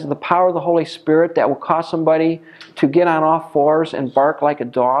that is the power of the Holy Spirit that will cause somebody to get on all fours and bark like a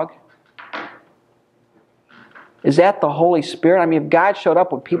dog? Is that the Holy Spirit? I mean, if God showed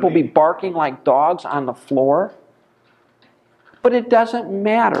up, would people be barking like dogs on the floor? But it doesn't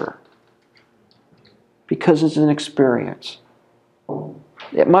matter because it's an experience.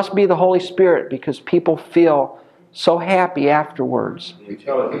 It must be the Holy Spirit because people feel so happy afterwards.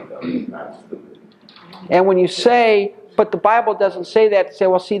 And when you say, but the Bible doesn't say that, you say,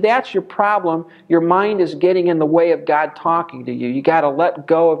 well, see, that's your problem. Your mind is getting in the way of God talking to you. You got to let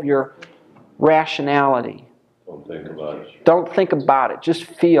go of your rationality. Don't think about it. Don't think about it. Just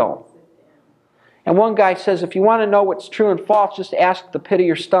feel. And one guy says, if you want to know what's true and false, just ask the pit of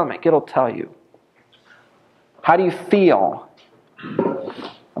your stomach. It'll tell you. How do you feel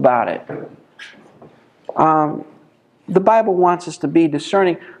about it? The Bible wants us to be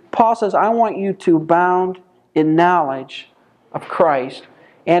discerning. Paul says, I want you to abound in knowledge of Christ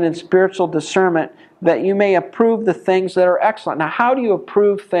and in spiritual discernment, that you may approve the things that are excellent. Now, how do you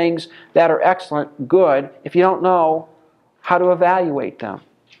approve things that are excellent, good, if you don't know how to evaluate them?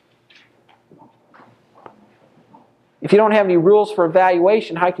 If you don't have any rules for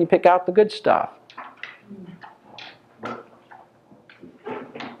evaluation, how can you pick out the good stuff?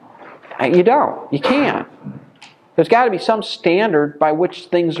 You don't. You can't. There's got to be some standard by which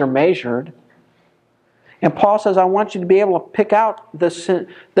things are measured. And Paul says, I want you to be able to pick out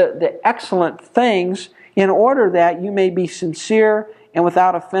the excellent things in order that you may be sincere and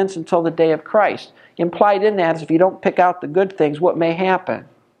without offense until the day of Christ. Implied in that is if you don't pick out the good things, what may happen?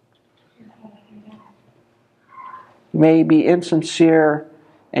 You may be insincere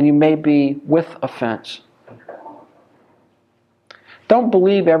and you may be with offense. Don't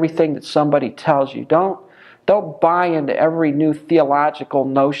believe everything that somebody tells you. Don't buy into every new theological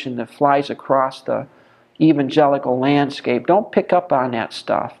notion that flies across the evangelical landscape. Don't pick up on that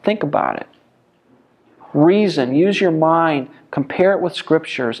stuff. Think about it. Reason. Use your mind. Compare it with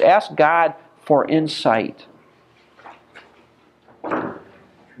scriptures. Ask God for insight.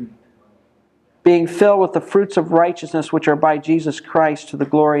 Being filled with the fruits of righteousness which are by Jesus Christ to the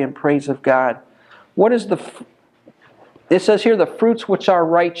glory and praise of God. What is it says here, the fruits which are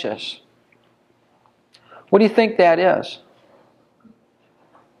righteous. What do you think that is?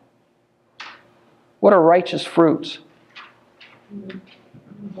 What are righteous fruits?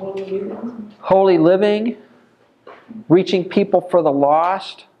 Holy living, reaching people for the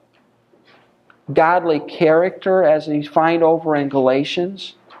lost, godly character, as you find over in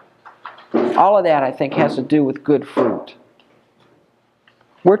Galatians. All of that, I think, has to do with good fruit.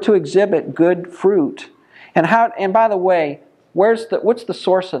 We're to exhibit good fruit. And by the way, what's the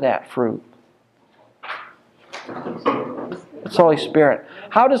source of that fruit? It's Holy Spirit.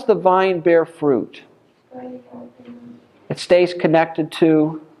 How does the vine bear fruit? It stays connected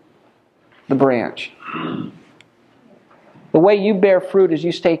to the branch. The way you bear fruit is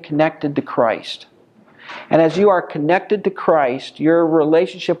you stay connected to Christ. And as you are connected to Christ, your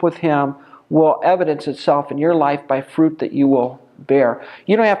relationship with Him will evidence itself in your life by fruit that you will bear.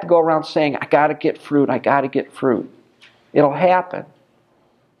 You don't have to go around saying, I got to get fruit, I got to get fruit. It'll happen.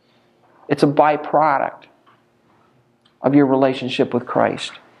 It's a byproduct of your relationship with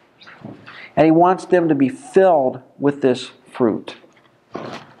Christ. And He wants them to be filled with this fruit.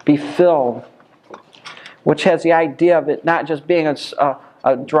 Be filled. Which has the idea of it not just being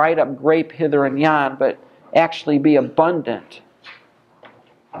a dried up grape hither and yon, but actually be abundant.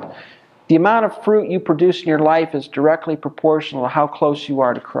 The amount of fruit you produce in your life is directly proportional to how close you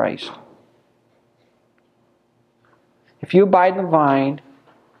are to Christ. If you abide in the vine,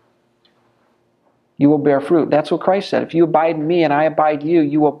 you will bear fruit. That's what Christ said. If you abide in me and I abide in you,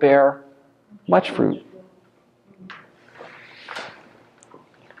 you will bear much fruit.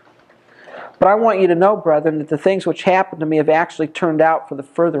 But I want you to know, brethren, that the things which happened to me have actually turned out for the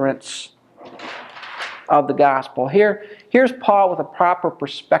furtherance of the gospel. Here's Paul with a proper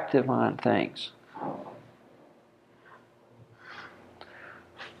perspective on things.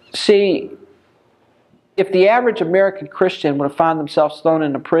 See, if the average American Christian would have found themselves thrown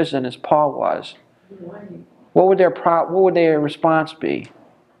into prison as Paul was, what would their response be?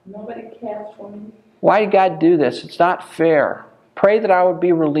 Nobody cares for me. Why did God do this? It's not fair. Pray that I would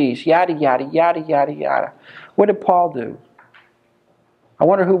be released. Yada, yada, yada, yada, yada. What did Paul do? I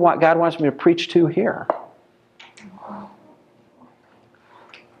wonder who God wants me to preach to here.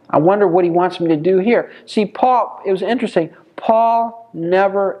 I wonder what He wants me to do here. See, Paul, it was interesting. Paul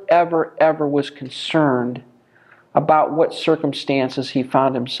never, ever, ever was concerned about what circumstances he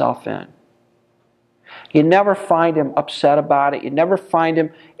found himself in. You never find him upset about it. You never find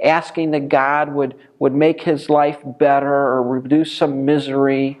him asking that God would make his life better or reduce some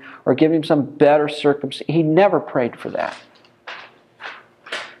misery or give him some better circumstance. He never prayed for that.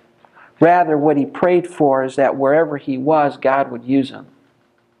 Rather, what he prayed for is that wherever he was, God would use him.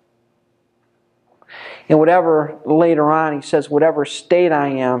 And whatever, later on, he says, whatever state I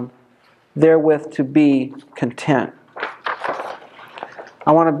am, therewith to be content.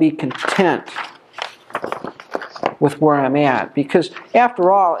 I want to be content with where I'm at. Because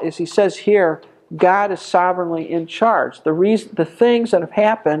after all, as he says here, God is sovereignly in charge. The things that have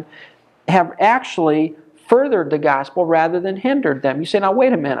happened have actually furthered the gospel rather than hindered them. You say, now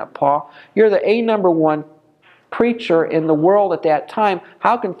wait a minute, Paul. You're the number one preacher in the world at that time.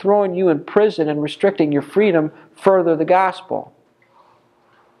 How can throwing you in prison and restricting your freedom further the gospel?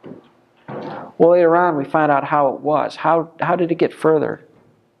 Well, later on we find out how it was. How did it get further?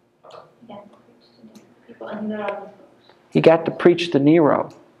 He got to preach to Nero.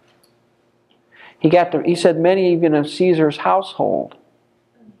 He said many even of Caesar's household.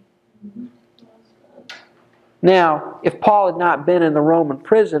 Now, if Paul had not been in the Roman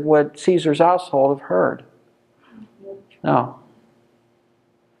prison, would Caesar's household have heard? No.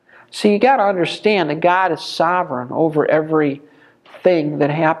 See, you got to understand that God is sovereign over everything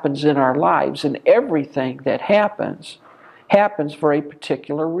that happens in our lives, and everything that happens for a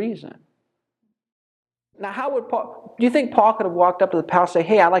particular reason. Now, how would Paul? Do you think Paul could have walked up to the palace and say,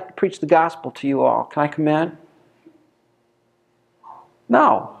 "Hey, I'd like to preach the gospel to you all. Can I come in?"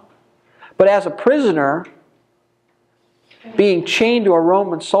 No. But as a prisoner, being chained to a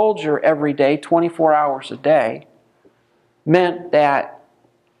Roman soldier every day, 24 hours a day, meant that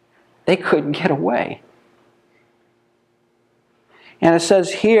they couldn't get away. And it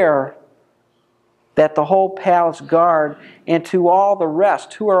says here that the whole palace guard and to all the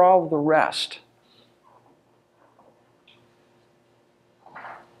rest. Who are all the rest?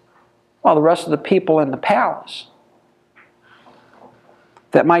 Well, the rest of the people in the palace.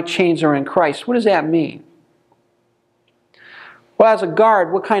 That my chains are in Christ. What does that mean? Well, as a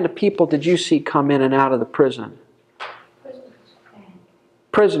guard, what kind of people did you see come in and out of the prison?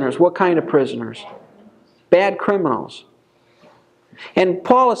 Prisoners. What kind of prisoners? Bad criminals. And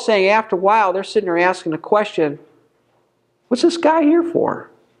Paul is saying after a while, they're sitting there asking the question, what's this guy here for?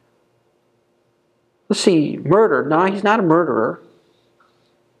 Let's see, murder. No, he's not a murderer.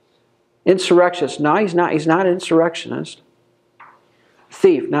 Insurrectionist. No, he's not an insurrectionist.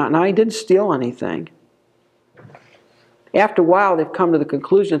 Thief. No, he didn't steal anything. After a while, they've come to the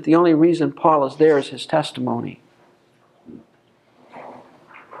conclusion that the only reason Paul is there is his testimony.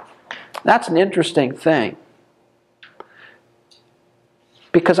 That's an interesting thing.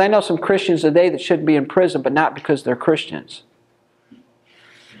 Because I know some Christians today that shouldn't be in prison, but not because they're Christians.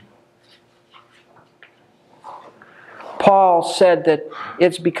 Paul said that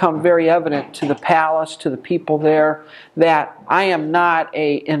it's become very evident to the palace, to the people there, that I am not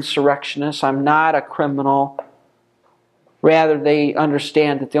an insurrectionist, I'm not a criminal. Rather, they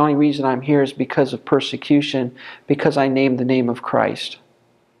understand that the only reason I'm here is because of persecution, because I named the name of Christ.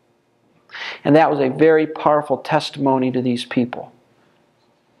 And that was a very powerful testimony to these people.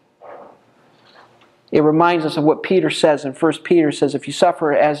 It reminds us of what Peter says in 1 Peter says, if you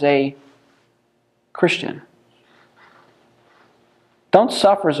suffer as a Christian, don't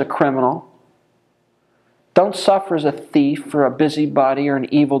suffer as a criminal. Don't suffer as a thief or a busybody or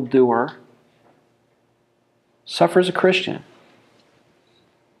an evildoer. Suffer as a Christian.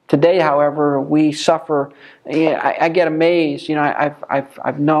 Today, however, we suffer. I get amazed.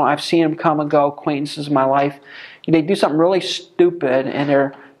 I've seen them come and go. Acquaintances in my life. They do something really stupid,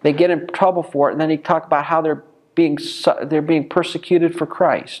 and they get in trouble for it, and then they talk about how they're being persecuted for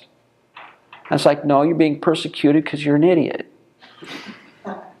Christ. And it's like, no, you're being persecuted because you're an idiot.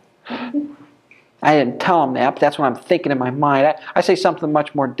 I didn't tell them that, but that's what I'm thinking in my mind. I say something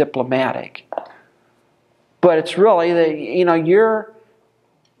much more diplomatic. But it's really,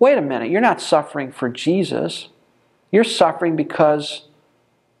 wait a minute, you're not suffering for Jesus. You're suffering because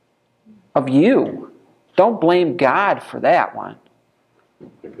of you. Don't blame God for that one.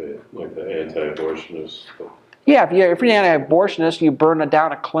 Like the anti-abortionists. Yeah, if you're an anti-abortionist, you burn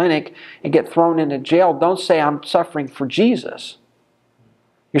down a clinic and get thrown into jail, don't say I'm suffering for Jesus.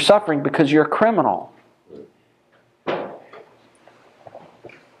 You're suffering because you're a criminal.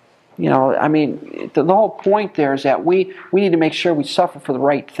 The whole point there is that we need to make sure we suffer for the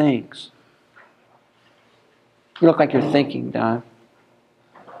right things. You look like you're thinking, Don.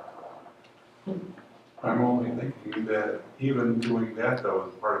 I'm only thinking that even doing that, though,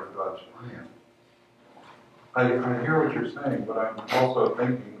 is part of God's plan. I hear what you're saying, but I'm also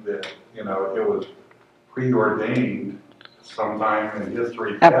thinking that, it was preordained sometime in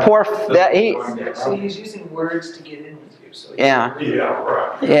history. So he's using words to get into. So yeah. Yeah,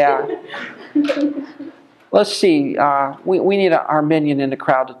 right. Yeah. Let's see. We need an Arminian in the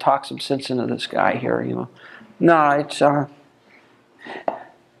crowd to talk some sense into this guy here. No, it's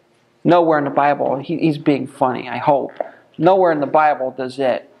nowhere in the Bible. He's being funny. I hope nowhere in the Bible does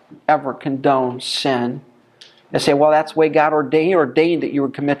it ever condone sin. They say, well, that's the way God ordained. He ordained that you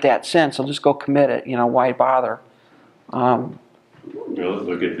would commit that sin, so just go commit it. Why bother? Look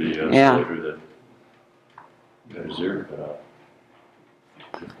at the soldier that got his ear cut off.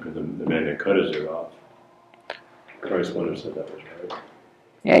 The man that cut his ear off. Christ wouldn't have said that was right.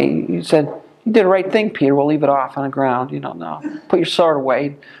 Yeah, he said, you did the right thing, Peter. We'll leave it off on the ground. No. Put your sword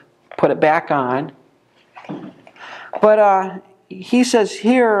away. Put it back on. But he says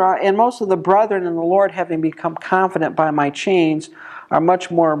here, and most of the brethren in the Lord, having become confident by my chains, are much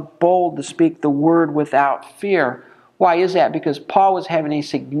more bold to speak the word without fear. Why is that? Because Paul was having a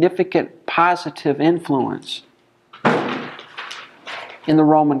significant positive influence in the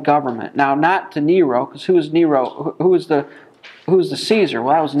Roman government. Now, not to Nero, because who was Nero? Who was the Caesar?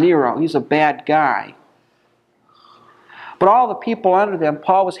 Well, that was Nero. He's a bad guy. But all the people under them,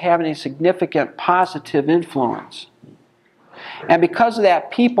 Paul was having a significant positive influence. And because of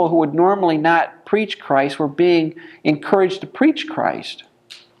that, people who would normally not preach Christ were being encouraged to preach Christ.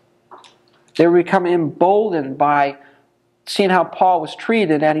 They were becoming emboldened by seeing how Paul was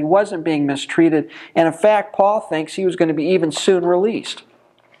treated, and he wasn't being mistreated. And in fact, Paul thinks he was going to be even soon released.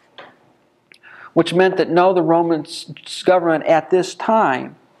 Which meant that the Roman government at this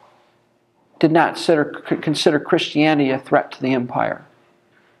time did not consider Christianity a threat to the empire.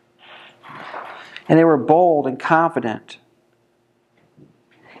 And they were bold and confident.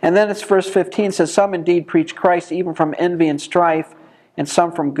 And then it's verse 15 says, some indeed preach Christ even from envy and strife, and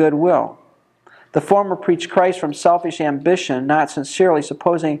some from goodwill. The former preach Christ from selfish ambition, not sincerely,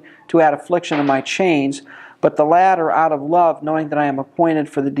 supposing to add affliction to my chains, but the latter out of love, knowing that I am appointed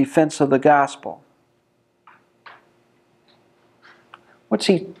for the defense of the gospel. What's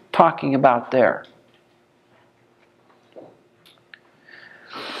he talking about there?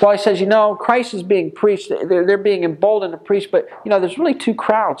 Well, he says, Christ is being preached. They're being emboldened to preach, but, there's really two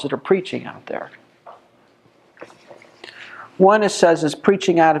crowds that are preaching out there. One, it says, is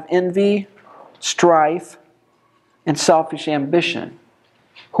preaching out of envy, strife, and selfish ambition.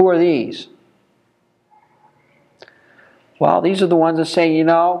 Who are these? Well, these are the ones that say,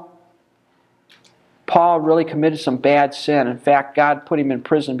 Paul really committed some bad sin. In fact, God put him in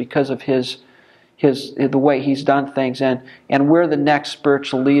prison because of the way he's done things, and we're the next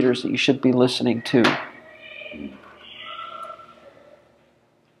spiritual leaders that you should be listening to.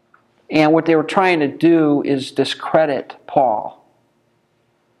 And what they were trying to do is discredit Paul,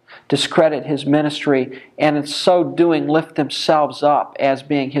 discredit his ministry, and in so doing lift themselves up as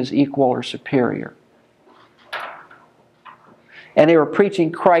being his equal or superior. And they were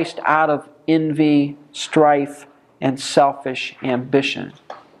preaching Christ out of envy, strife, and selfish ambition.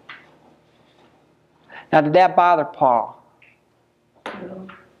 Now, did that bother Paul? No.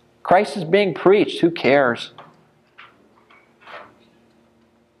 Christ is being preached. Who cares?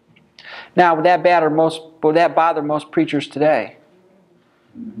 Now, would that bother most preachers today?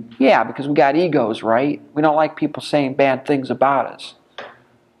 Yeah, because we got egos, right? We don't like people saying bad things about us.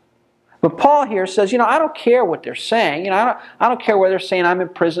 But Paul here says, I don't care what they're saying. I don't care whether they're saying I'm in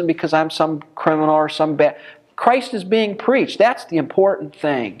prison because I'm some criminal or some bad. Christ is being preached. That's the important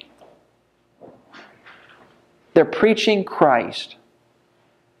thing. They're preaching Christ.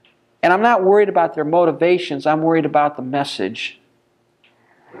 And I'm not worried about their motivations. I'm worried about the message.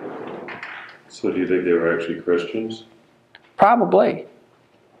 So do you think they were actually Christians? Probably.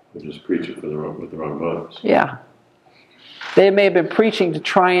 They just preach it with the wrong motives. Yeah. They may have been preaching to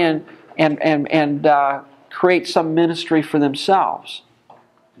try and create some ministry for themselves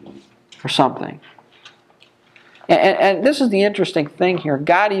or something. And this is the interesting thing here.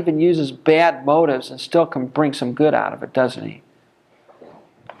 God even uses bad motives and still can bring some good out of it, doesn't he?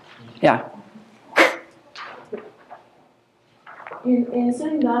 Yeah. In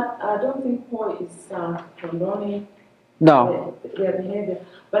saying that, I don't think Paul is condoning their behavior.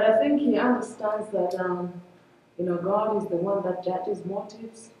 But I think he understands that God is the one that judges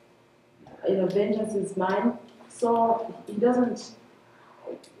motives. Vengeance is mine. So he doesn't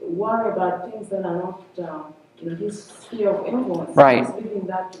worry about things that are not his sphere of influence. Right. He's leaving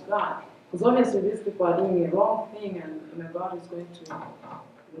that to God. Because obviously these people are doing a wrong thing, and God is going to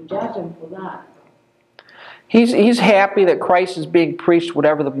judge them for that. He's happy that Christ is being preached,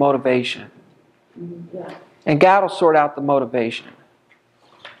 whatever the motivation. Mm-hmm. Yeah. And God will sort out the motivation.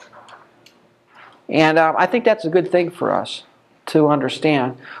 And I think that's a good thing for us to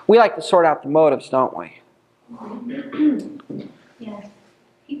understand. We like to sort out the motives, don't we? Yes.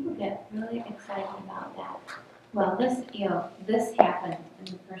 People get really excited about that. Well, this happened, and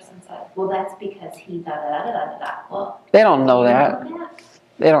the person said, well, that's because he da da da da da da. Well, they don't know that.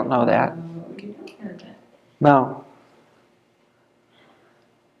 They don't know that. You don't know that. No.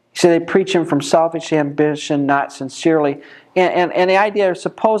 So they preach him from selfish ambition, not sincerely. And the idea of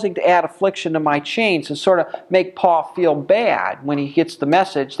supposing to add affliction to my chains and sort of make Paul feel bad when he gets the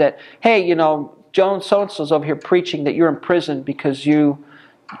message that, hey, Joan so-and-so's over here preaching that you're in prison because you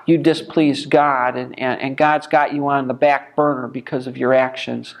displeased God and God's got you on the back burner because of your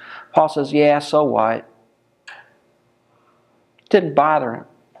actions. Paul says, yeah, so what? It didn't bother him.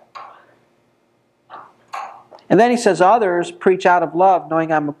 And then he says, others preach out of love,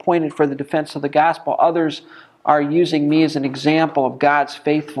 knowing I'm appointed for the defense of the gospel. Others are using me as an example of God's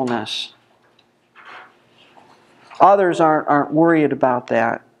faithfulness. Others aren't worried about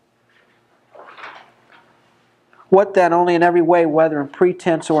that. What then? Only in every way, whether in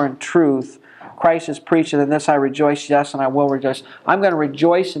pretense or in truth, Christ is preached, and in this I rejoice, yes, and I will rejoice. I'm going to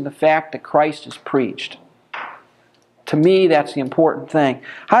rejoice in the fact that Christ is preached. To me, that's the important thing.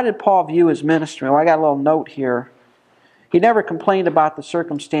 How did Paul view his ministry? Well, I got a little note here. He never complained about the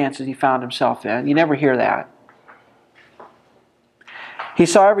circumstances he found himself in. You never hear that. He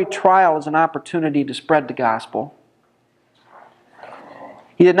saw every trial as an opportunity to spread the gospel.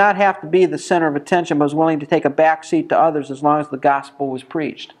 He did not have to be the center of attention, but was willing to take a back seat to others as long as the gospel was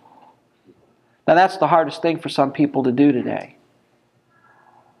preached. Now that's the hardest thing for some people to do today.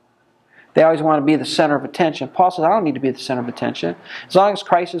 They always want to be the center of attention. Paul says, I don't need to be the center of attention. As long as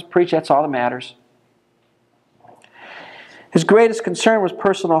Christ is preached, that's all that matters. His greatest concern was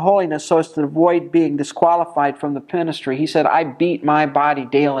personal holiness so as to avoid being disqualified from the ministry. He said, I beat my body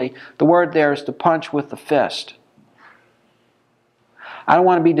daily. The word there is to punch with the fist. I don't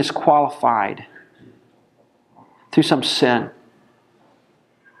want to be disqualified through some sin.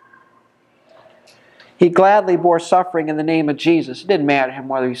 He gladly bore suffering in the name of Jesus. It didn't matter to him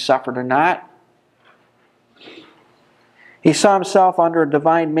whether he suffered or not. He saw himself under a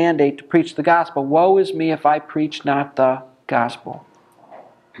divine mandate to preach the gospel. Woe is me if I preach not the gospel.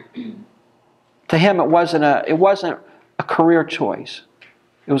 To him, it wasn't a career choice.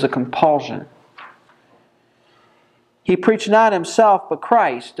 It was a compulsion. He preached not himself, but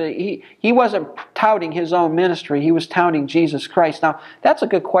Christ. He wasn't touting his own ministry. He was touting Jesus Christ. Now, that's a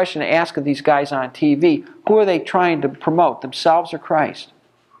good question to ask of these guys on TV. Who are they trying to promote, themselves or Christ?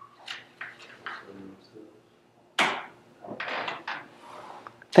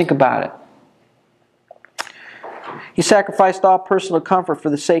 Think about it. He sacrificed all personal comfort for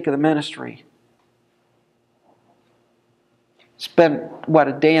the sake of the ministry. Spent,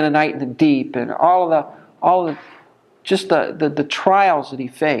 a day and a night in the deep, and all the just the trials that he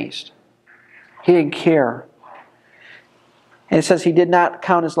faced. He didn't care. And it says he did not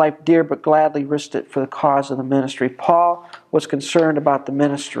count his life dear, but gladly risked it for the cause of the ministry. Paul was concerned about the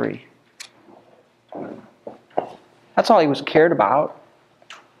ministry. That's all he was cared about.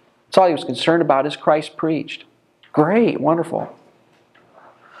 That's all he was concerned about is Christ preached. Great, wonderful.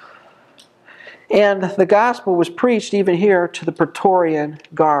 And the gospel was preached even here to the Praetorian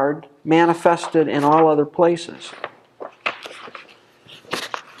Guard, manifested in all other places.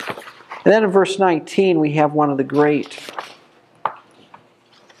 And then in verse 19 we have one of the great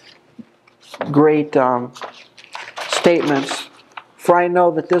statements. For I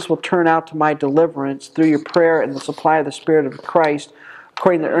know that this will turn out to my deliverance through your prayer and the supply of the Spirit of Christ,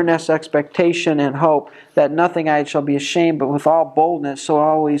 according to earnest expectation and hope, that nothing I shall be ashamed, but with all boldness,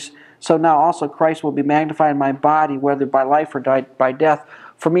 so now also Christ will be magnified in my body, whether by life or by death.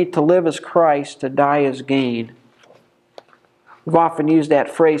 For me to live is Christ, to die is gain. We've often used that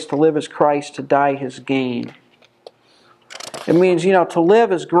phrase, to live is Christ, to die is gain. It means, to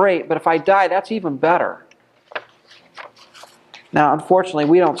live is great, but if I die, that's even better. Now, unfortunately,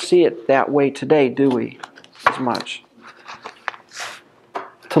 we don't see it that way today, do we? As much.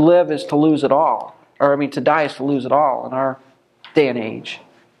 To live is to lose it all. To die is to lose it all in our day and age.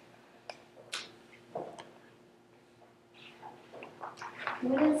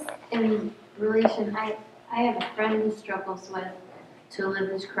 What is in relation? I have a friend who struggles with to live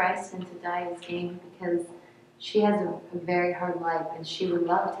as Christ and to die as gain because she has a very hard life and she would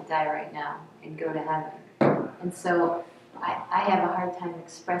love to die right now and go to heaven. And so I have a hard time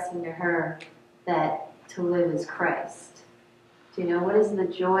expressing to her that to live is Christ. Do you know, what is the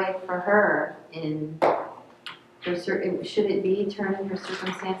joy for her in her, should it be turning her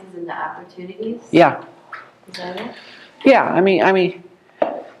circumstances into opportunities? Yeah. Is that it? Yeah, I mean,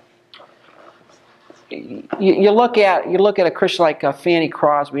 you look at a Christian like Fanny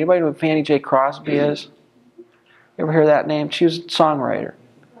Crosby. Anybody know who Fanny J. Crosby is? You ever hear that name? She was a songwriter.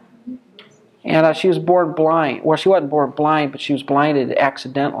 And she was born blind. Well, she wasn't born blind, but she was blinded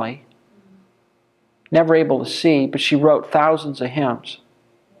accidentally. Never able to see, but she wrote thousands of hymns.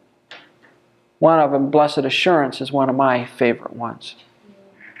 One of them, Blessed Assurance, is one of my favorite ones.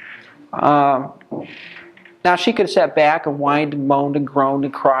 Now, she could have sat back and whined and moaned and groaned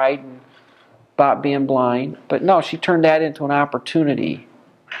and cried about being blind, but no, she turned that into an opportunity.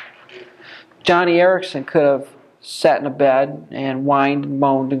 Johnny Erickson could have sat in a bed and whined and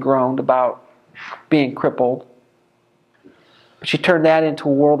moaned and groaned about being crippled, but she turned that into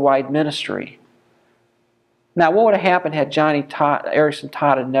a worldwide ministry. Now, what would have happened had Johnny Erickson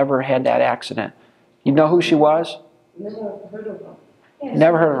Todd had never had that accident? You know who she was? Never heard of her. Yeah,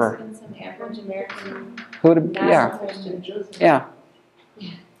 Never heard of her. Some average American. Who would have, yeah.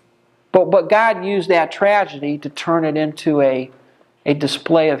 But God used that tragedy to turn it into a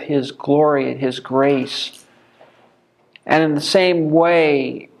display of His glory and His grace. And in the same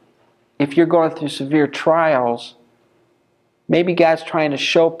way, if you're going through severe trials, maybe God's trying to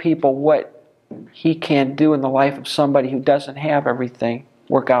show people what He can do in the life of somebody who doesn't have everything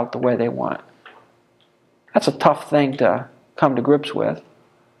work out the way they want. That's a tough thing to come to grips with.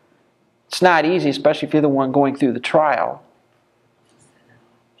 It's not easy, especially if you're the one going through the trial.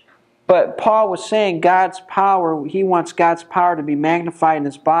 But Paul was saying God's power, he wants God's power to be magnified in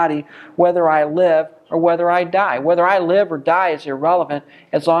His body, whether I live or whether I die. Whether I live or die is irrelevant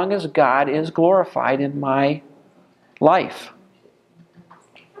as long as God is glorified in my life.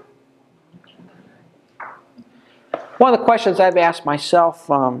 One of the questions I've asked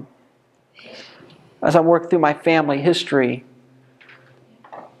myself as I'm working through my family history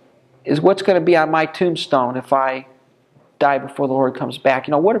is what's going to be on my tombstone if I die before the Lord comes back.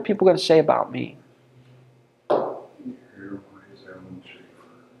 You know, what are people going to say about me? What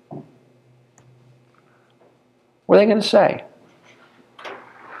are they going to say?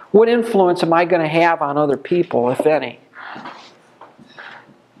 What influence am I going to have on other people, if any?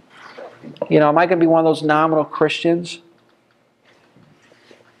 You know, am I going to be one of those nominal Christians?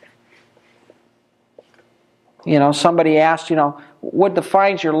 You know, somebody asked, you know, what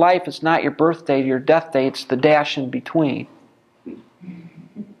defines your life is not your birthday, your death day, it's the dash in between.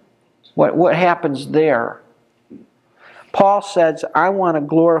 What happens there? Paul says, I want to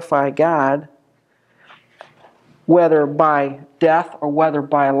glorify God, whether by death or whether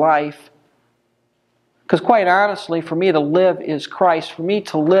by life. Because quite honestly, for me to live is Christ. For me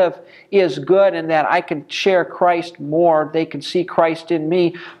to live is good in that I can share Christ more. They can see Christ in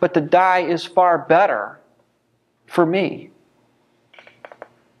me. But to die is far better for me.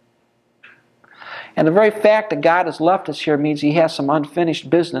 And the very fact that God has left us here means He has some unfinished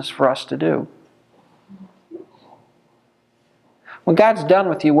business for us to do. When God's done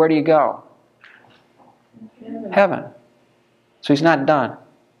with you, where do you go? Heaven. So He's not done.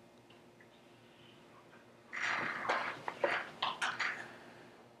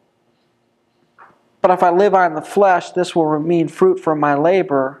 But if I live on the flesh, this will mean fruit from my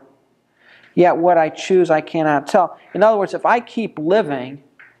labor. Yet what I choose I cannot tell. In other words, if I keep living,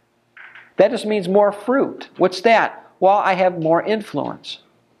 that just means more fruit. What's that? Well, I have more influence.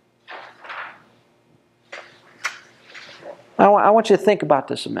 I want you to think about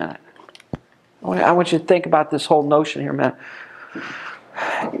this a minute. I want you to think about this whole notion here a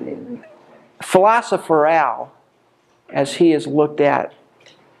minute. Philosopher Al, as he has looked at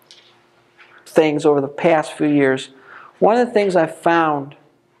things over the past few years, one of the things I've found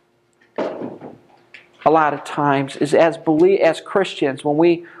a lot of times is as Christians, when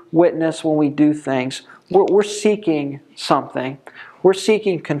we witness, when we do things, we're seeking something. We're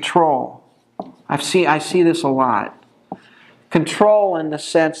seeking control. I see this a lot. Control in the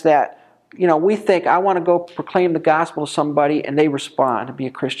sense that, you know, we think, I want to go proclaim the gospel to somebody and they respond to be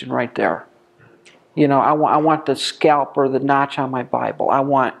a Christian right there. You know, I want the scalp or the notch on my Bible. I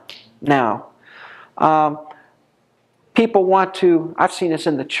want now. People want to, I've seen this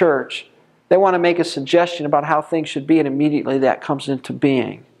in the church, they want to make a suggestion about how things should be and immediately that comes into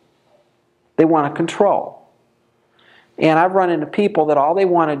being. They want to control. And I've run into people that all they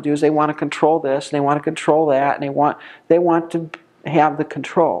want to do is they want to control this, and they want to control that, and they want to have the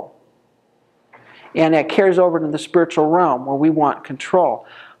control. And that carries over to the spiritual realm where we want control.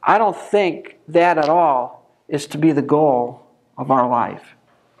 I don't think that at all is to be the goal of our life.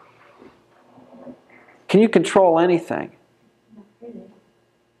 Can you control anything?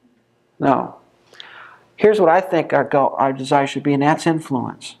 No. Here's what I think our desire should be, and that's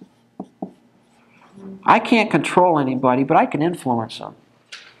influence. I can't control anybody, but I can influence them.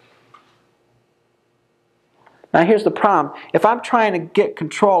 Now here's the problem. If I'm trying to get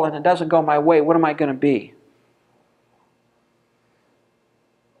control and it doesn't go my way, what am I going to be?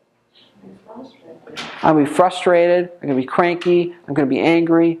 I'm going to be frustrated. I'm going to be cranky. I'm going to be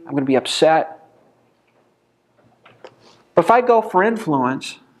angry. I'm going to be upset. But if I go for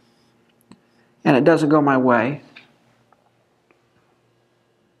influence and it doesn't go my way,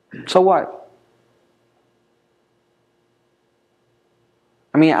 so what?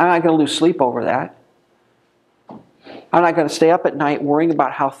 I mean, I'm not going to lose sleep over that. I'm not going to stay up at night worrying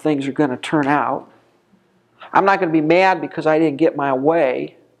about how things are going to turn out. I'm not going to be mad because I didn't get my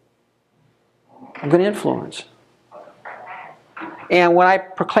way. I'm going to influence. And when I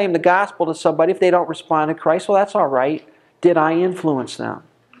proclaim the gospel to somebody, if they don't respond to Christ, well, that's all right. Did I influence them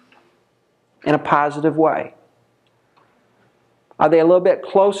in a positive way? Are they a little bit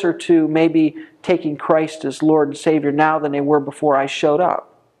closer to maybe taking Christ as Lord and Savior now than they were before I showed up?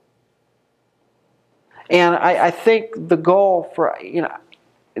 And I think the goal for,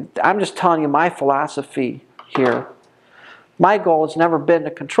 I'm just telling you my philosophy here. My goal has never been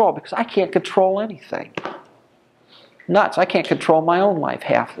to control, because I can't control anything. Nuts. I can't control my own life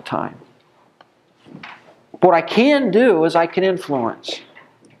half the time. What I can do is I can influence.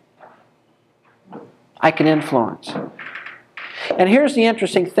 I can influence. And here's the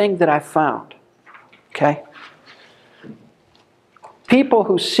interesting thing that I found. Okay? People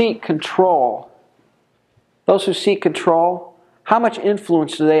who seek control, those who seek control, how much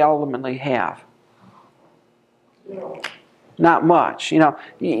influence do they ultimately have? Not much. You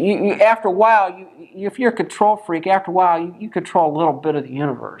after a while, if you're a control freak, after a while, you control a little bit of the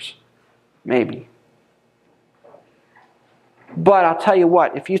universe. Maybe. But I'll tell you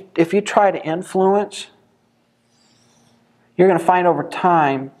what, if you try to influence, you're going to find over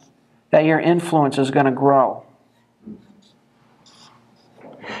time that your influence is going to grow.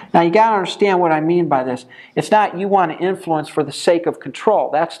 Now, you got to understand what I mean by this. It's not you want to influence for the sake of control.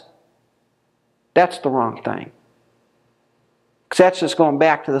 That's the wrong thing. Because that's just going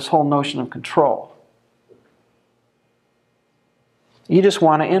back to this whole notion of control. You just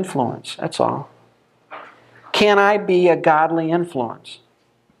want to influence, that's all. Can I be a godly influence?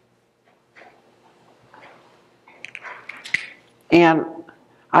 And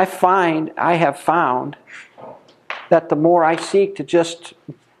I have found that the more I seek to just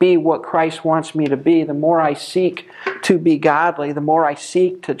be what Christ wants me to be, the more I seek to be godly, the more I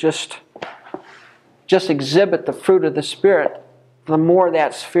seek to just exhibit the fruit of the Spirit, the more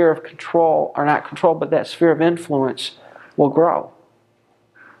that sphere of control, or not control, but that sphere of influence will grow.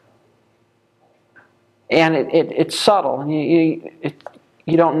 And it's subtle.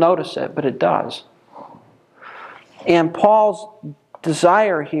 You don't notice it, but it does. And Paul's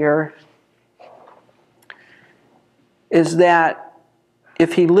desire here is that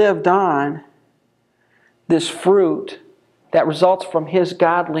if he lived on, this fruit that results from his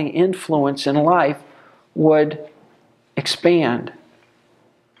godly influence in life would expand.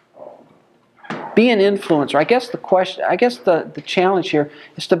 Be an influencer. I guess the challenge here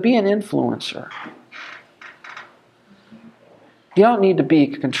is to be an influencer. You don't need to be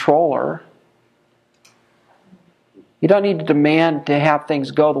a controller. You don't need to demand to have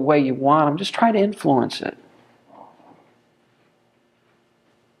things go the way you want them. Just try to influence it.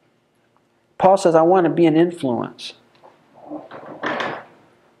 Paul says, I want to be an influence.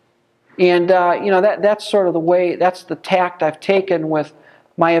 And, that's sort of the way, that's the tact I've taken with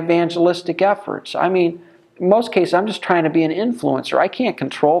my evangelistic efforts. I mean, in most cases, I'm just trying to be an influencer. I can't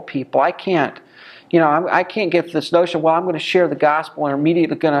control people. I can't get this notion, well, I'm going to share the gospel and I'm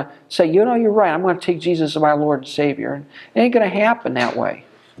immediately going to say, you're right, I'm going to take Jesus as my Lord and Savior. And it ain't going to happen that way.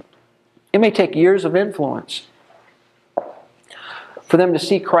 It may take years of influence for them to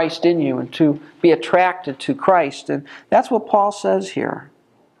see Christ in you and to be attracted to Christ. And that's what Paul says here.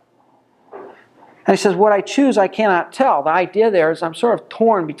 And he says, what I choose I cannot tell. The idea there is I'm sort of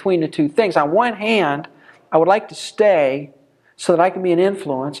torn between the two things. On one hand, I would like to stay so that I can be an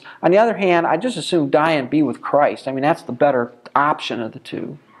influence. On the other hand, I just assume die and be with Christ. I mean, that's the better option of the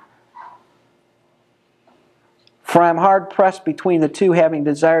two. For I am hard pressed between the two, having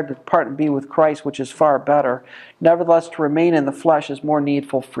desired to depart and be with Christ, which is far better. Nevertheless, to remain in the flesh is more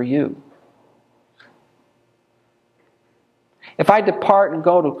needful for you. If I depart and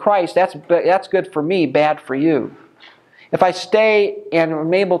go to Christ, that's good for me, bad for you. If I stay and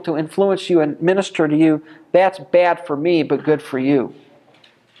am able to influence you and minister to you, that's bad for me, but good for you.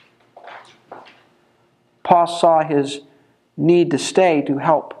 Paul saw his need to stay to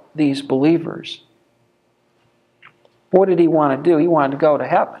help these believers. What did he want to do? He wanted to go to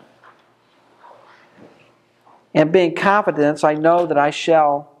heaven. And being confident, I know that I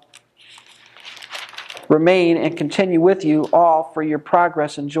shall remain and continue with you all for your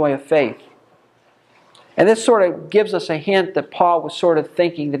progress and joy of faith, And this sort of gives us a hint that Paul was sort of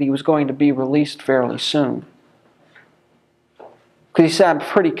thinking that he was going to be released fairly soon. Because he said, I'm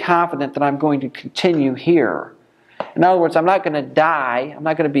pretty confident that I'm going to continue here. In other words, I'm not going to die. I'm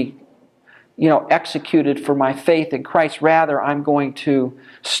not going to be, executed for my faith in Christ. Rather, I'm going to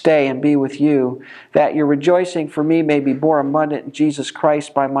stay and be with you. That your rejoicing for me may be more abundant in Jesus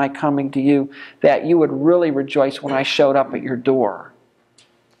Christ by my coming to you. That you would really rejoice when I showed up at your door.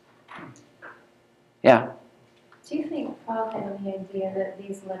 Yeah. Do you think Paul had any idea that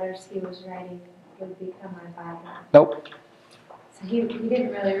these letters he was writing would become our Bible? Nope. So he didn't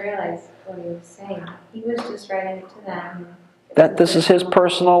really realize what he was saying. He was just writing it to them. That this is his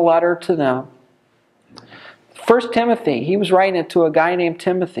personal letter to them. 1 Timothy, he was writing it to a guy named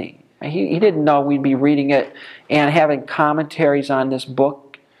Timothy. He didn't know we'd be reading it and having commentaries on this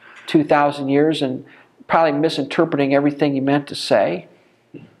book 2,000 years and probably misinterpreting everything he meant to say.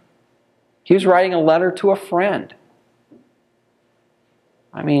 He was writing a letter to a friend.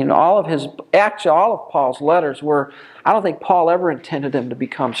 I mean, all of Paul's letters were, I don't think Paul ever intended them to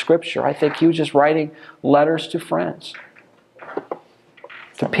become Scripture. I think he was just writing letters to friends,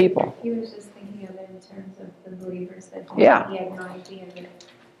 to people. He was just thinking of it in terms of the believers that he Yeah. had no idea that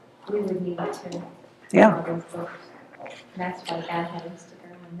we would need to Yeah. all those books. And that's why God had us to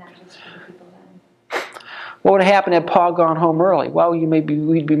go, and not just for the people then. What would have happened had Paul gone home early? Well, we'd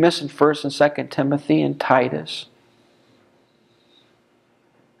be missing 1 and 2 Timothy and Titus.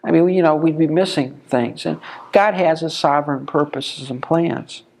 I mean, we'd be missing things. And God has His sovereign purposes and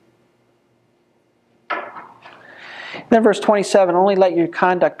plans. Then verse 27, only let your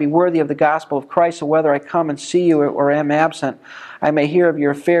conduct be worthy of the gospel of Christ, so whether I come and see you or am absent, I may hear of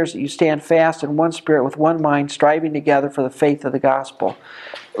your affairs, that you stand fast in one spirit with one mind, striving together for the faith of the gospel.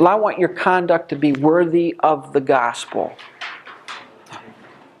 Well, I want your conduct to be worthy of the gospel.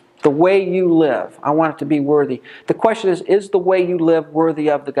 The way you live, I want it to be worthy. The question is the way you live worthy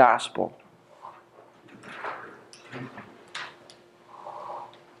of the gospel?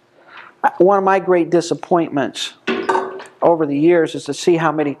 One of my great disappointments over the years is to see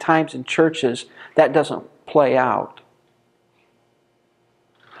how many times in churches that doesn't play out.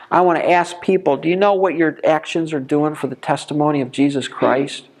 I want to ask people, do you know what your actions are doing for the testimony of Jesus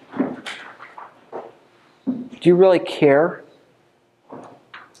Christ? Do you really care?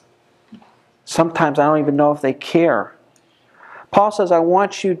 Sometimes I don't even know if they care. Paul says, I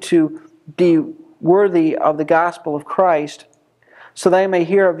want you to be worthy of the gospel of Christ, so that I may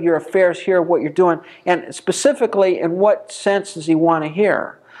hear of your affairs, hear of what you're doing. And specifically, in what sense does he want to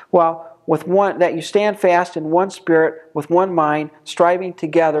hear? Well, that you stand fast in one spirit, with one mind, striving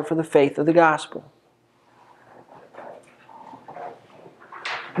together for the faith of the gospel.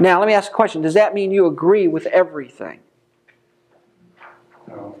 Now, let me ask a question. Does that mean you agree with everything?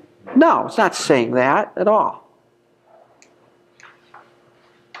 No. No, it's not saying that at all.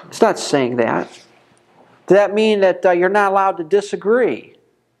 It's not saying that. Does that mean that you're not allowed to disagree?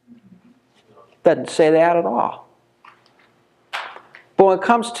 Doesn't say that at all. But when it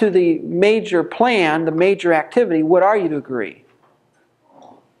comes to the major plan, the major activity, what are you to agree?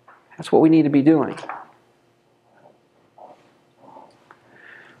 That's what we need to be doing.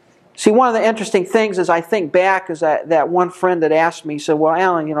 See, one of the interesting things is I think back is that one friend that asked me, said, well,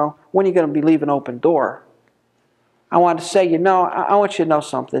 Alan, when are you going to be leaving Open Door? I wanted to say, I want you to know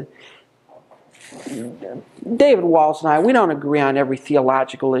something. David Walls and I, we don't agree on every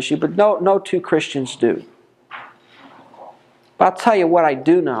theological issue, but no two Christians do. But I'll tell you what I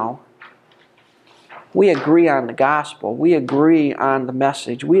do know. We agree on the gospel. We agree on the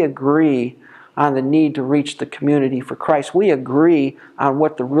message. We agree on the need to reach the community for Christ. We agree on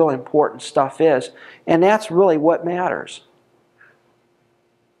what the real important stuff is. And that's really what matters.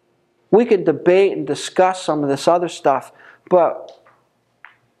 We can debate and discuss some of this other stuff, but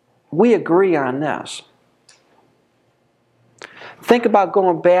we agree on this. Think about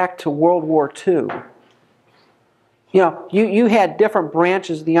going back to World War II. You had different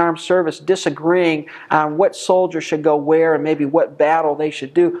branches of the armed service disagreeing on what soldier should go where and maybe what battle they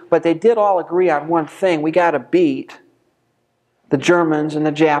should do, but they did all agree on one thing. We got to beat the Germans and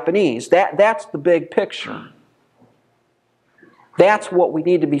the Japanese. That's the big picture. That's what we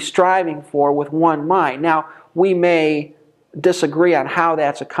need to be striving for with one mind. Now, we may disagree on how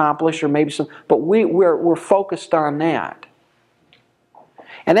that's accomplished, or maybe but we're focused on that.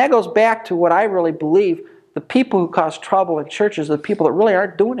 And that goes back to what I really believe: the people who cause trouble in churches are the people that really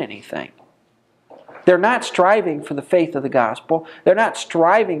aren't doing anything. They're not striving for the faith of the gospel. They're not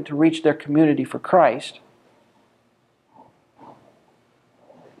striving to reach their community for Christ.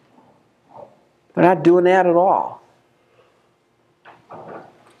 They're not doing that at all.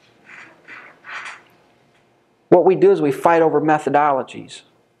 What we do is we fight over methodologies.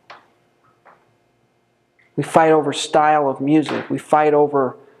 We fight over style of music. We fight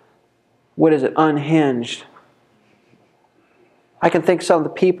over, unhinged. I can think some of the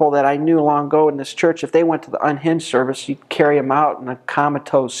people that I knew long ago in this church, if they went to the unhinged service, you'd carry them out in a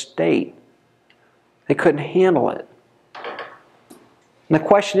comatose state. They couldn't handle it. And the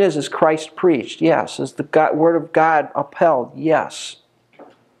question is Christ preached? Yes. Is the Word of God upheld? Yes.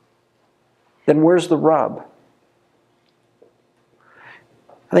 Then where's the rub?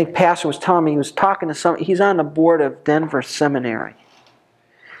 I think Pastor was telling me, he was talking to he's on the board of Denver Seminary.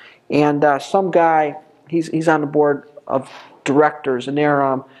 And some guy, he's on the board of directors, and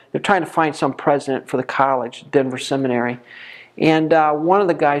they're trying to find some president for the college, Denver Seminary. And one of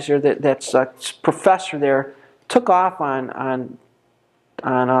the guys there that's a professor there took off on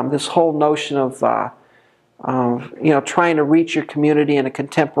this whole notion of trying to reach your community in a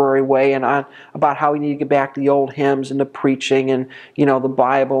contemporary way, and about how we need to get back to the old hymns and the preaching and the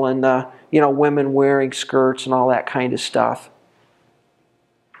Bible and women wearing skirts and all that kind of stuff.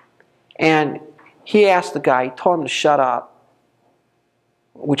 And he asked the guy, he told him to shut up,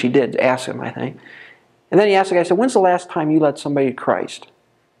 which he did ask him, I think. And then he asked the guy, he said, "When's the last time you led somebody to Christ?"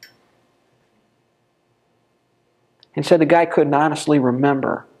 And said the guy couldn't honestly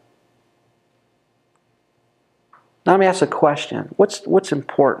remember. Now let me ask a question. What's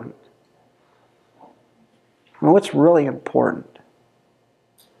important? I mean, what's really important?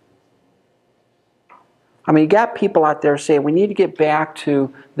 I mean, you got people out there saying, we need to get back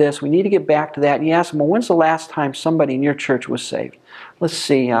to this, we need to get back to that. And you ask them, well, when's the last time somebody in your church was saved? Let's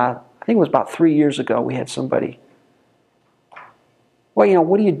see, I think it was about 3 years ago we had somebody. Well,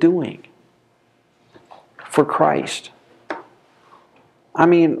 what are you doing for Christ? I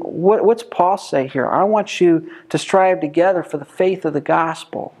mean, what's Paul say here? I want you to strive together for the faith of the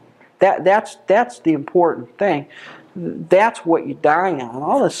gospel. That's the important thing. That's what you die on.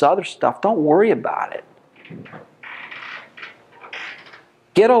 All this other stuff, don't worry about it.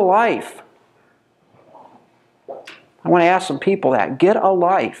 Get a life. I want to ask some people that. Get a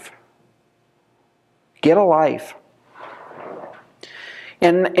life. Get a life.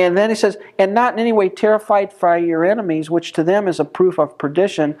 And then he says, and not in any way terrified by your enemies, which to them is a proof of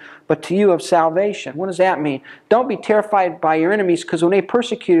perdition, but to you of salvation. What does that mean? Don't be terrified by your enemies, because when they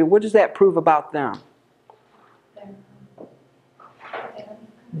persecute you, what does that prove about them?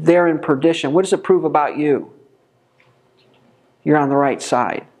 They're in perdition. What does it prove about you? You're on the right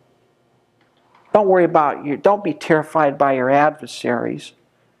side. Don't worry about don't be terrified by your adversaries.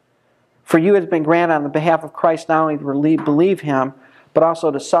 For you has been granted on the behalf of Christ not only to believe Him, but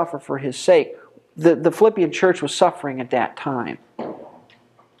also to suffer for His sake. The Philippian church was suffering at that time.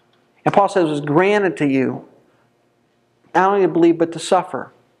 And Paul says it was granted to you not only to believe, but to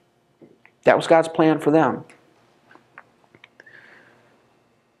suffer. That was God's plan for them.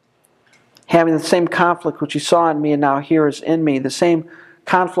 Having the same conflict which you saw in me and now here is in me. The same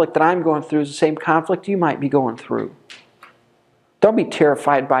conflict that I'm going through is the same conflict you might be going through. Don't be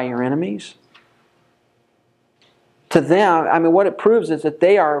terrified by your enemies. To them, I mean, what it proves is that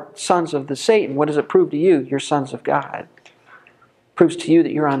they are sons of the Satan. What does it prove to you? You're sons of God. It proves to you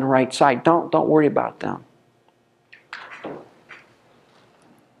that you're on the right side. Don't worry about them.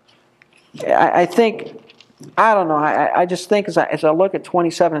 I just think as I look at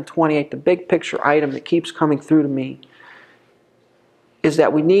 27 and 28, the big picture item that keeps coming through to me is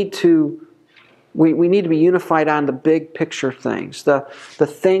that we need to be unified on the big picture things, the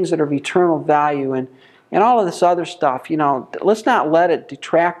things that are of eternal value, and all of this other stuff. Let's not let it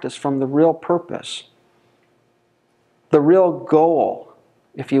detract us from the real purpose, the real goal,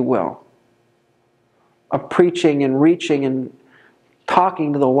 if you will, of preaching and reaching and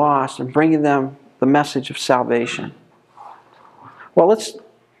talking to the lost and bringing them the message of salvation. Well,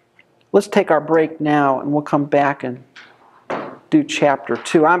 let's take our break now, and we'll come back and do chapter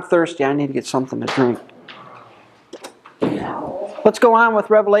 2. I'm thirsty. I need to get something to drink. Let's go on with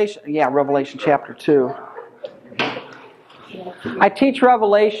Revelation. Yeah, Revelation chapter 2. I teach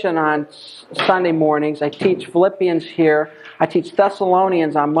Revelation on Sunday mornings. I teach Philippians here. I teach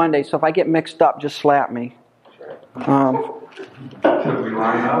Thessalonians on Monday. So if I get mixed up, just slap me. Should we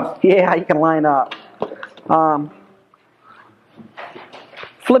line up? Yeah, you can line up.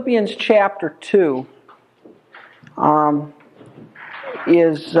 Philippians chapter 2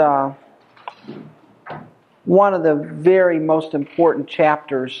 is one of the very most important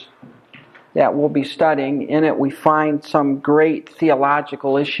chapters that we'll be studying. In it we find some great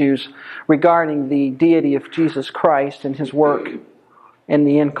theological issues regarding the deity of Jesus Christ and His work in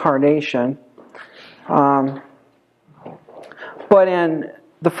the incarnation. But in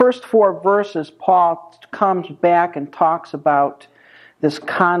the first 4 verses, Paul comes back and talks about this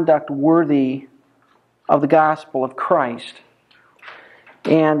conduct worthy of the gospel of Christ.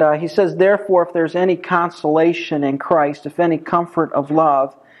 And he says, therefore, if there's any consolation in Christ, if any comfort of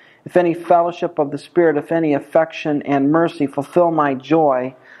love, if any fellowship of the Spirit, if any affection and mercy, fulfill my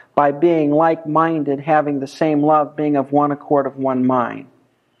joy by being like-minded, having the same love, being of one accord, of one mind.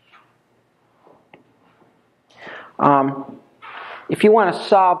 If you want to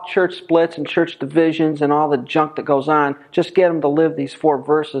solve church splits and church divisions and all the junk that goes on, just get them to live these 4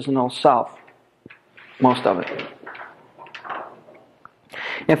 verses and they'll solve most of it.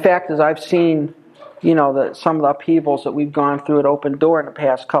 In fact, as I've seen, some of the upheavals that we've gone through at Open Door in the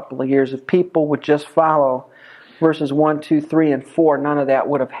past couple of years, if people would just follow verses 1, 2, 3, and 4, none of that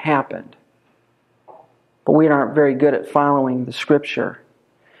would have happened. But we aren't very good at following the Scripture.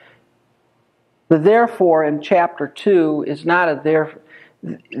 The therefore in chapter 2 is not a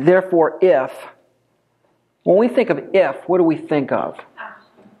therefore if. When we think of if, what do we think of?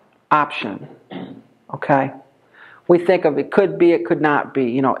 Option. Okay? We think of it could be, it could not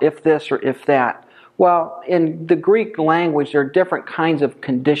be. If this or if that. Well, in the Greek language, there are different kinds of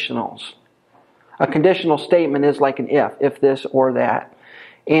conditionals. A conditional statement is like an if this or that.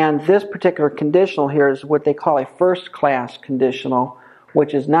 And this particular conditional here is what they call a first-class conditional,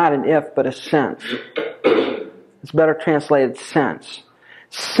 which is not an if, but a since. It's better translated since.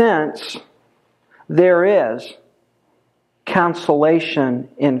 Since there is consolation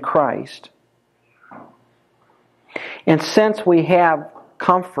in Christ, and since we have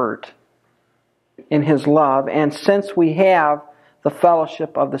comfort in His love, and since we have the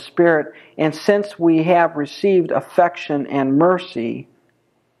fellowship of the Spirit, and since we have received affection and mercy,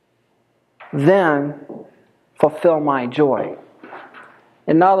 then fulfill my joy.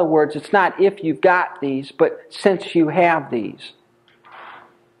 In other words, it's not if you've got these, but since you have these.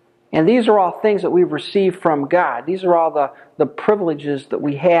 And these are all things that we've received from God. These are all the privileges that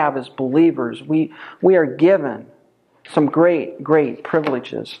we have as believers. We are given some great, great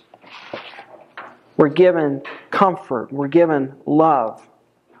privileges. We're given comfort. We're given love.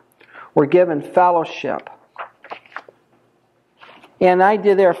 We're given fellowship. And the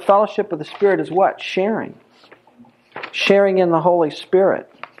idea there, fellowship of the Spirit is what? Sharing. Sharing in the Holy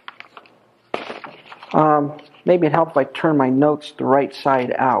Spirit. Maybe it'd help if I turn my notes the right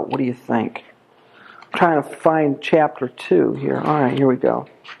side out. What do you think? I'm trying to find chapter 2 here. All right, here we go.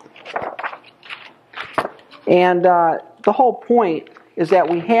 And the whole point is that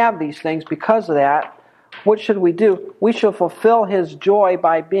we have these things because of that. What should we do? We should fulfill His joy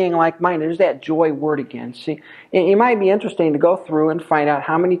by being like-minded. There's that joy word again. See, it might be interesting to go through and find out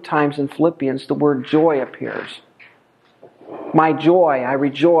how many times in Philippians the word joy appears. My joy, I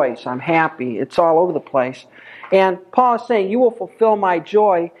rejoice, I'm happy. It's all over the place. And Paul is saying, you will fulfill my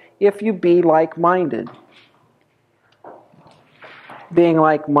joy if you be like-minded. Being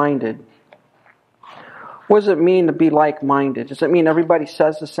like-minded. What does it mean to be like-minded? Does it mean everybody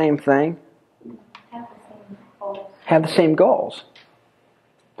says the same thing? Have the same goals.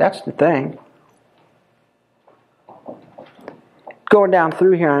 That's the thing. Going down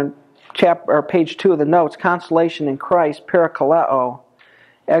through here on page 2 of the notes, consolation in Christ, parakaleo,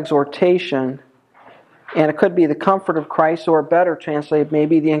 exhortation, and it could be the comfort of Christ, or better translated,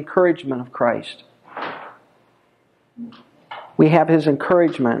 maybe the encouragement of Christ. We have His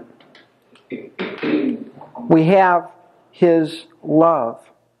encouragement. We have His love.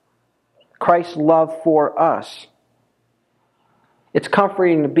 Christ's love for us. It's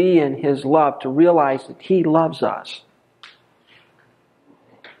comforting to be in His love, to realize that He loves us.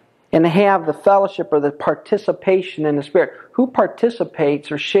 And to have the fellowship or the participation in the Spirit. Who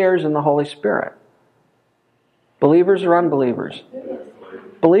participates or shares in the Holy Spirit? Believers or unbelievers?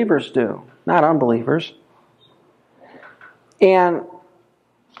 Believers do, not unbelievers. And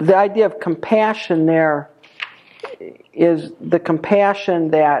the idea of compassion there is the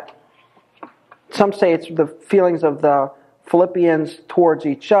compassion that some say it's the feelings of the Philippians towards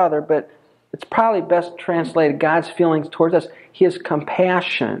each other, but it's probably best translated God's feelings towards us. His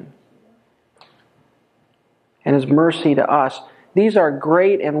compassion and His mercy to us. These are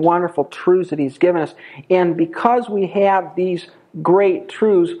great and wonderful truths that He's given us. And because we have these great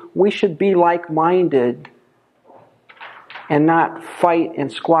truths, we should be like-minded and not fight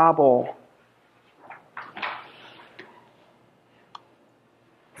and squabble.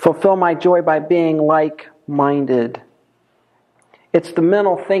 Fulfill my joy by being like-minded. It's the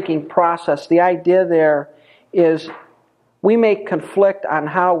mental thinking process. The idea there is we may conflict on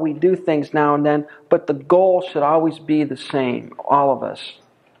how we do things now and then, but the goal should always be the same, all of us.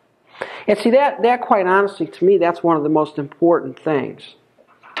 And see, that quite honestly, to me, that's one of the most important things.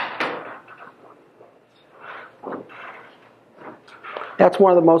 That's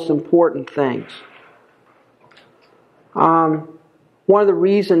one of the most important things. One of the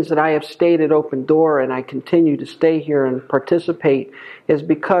reasons that I have stayed at Open Door and I continue to stay here and participate is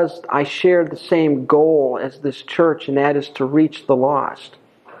because I share the same goal as this church, and that is to reach the lost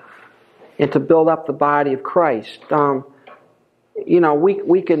and to build up the body of Christ.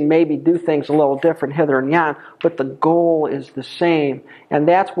 We can maybe do things a little different hither and yon, but the goal is the same, and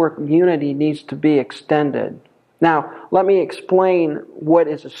that's where unity needs to be extended. Now, let me explain what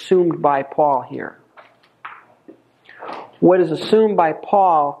is assumed by Paul here. What is assumed by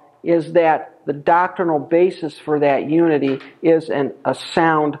Paul is that the doctrinal basis for that unity is a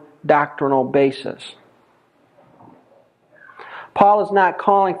sound doctrinal basis. Paul is not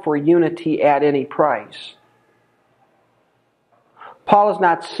calling for unity at any price. Paul is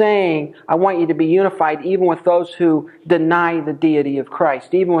not saying, I want you to be unified even with those who deny the deity of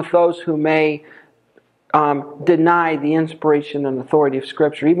Christ, even with those who may deny the inspiration and authority of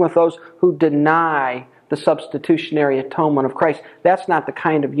Scripture, even with those who deny the substitutionary atonement of Christ. That's not the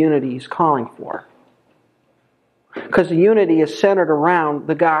kind of unity he's calling for. Because the unity is centered around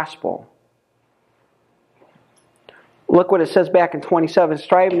the gospel. Look what it says back in 27,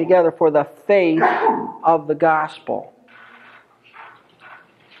 striving together for the faith of the gospel.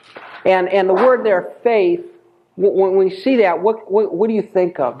 And the word there, faith, when we see that, what do you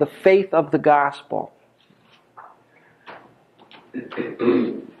think of? The faith of the gospel.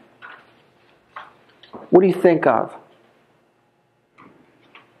 What do you think of?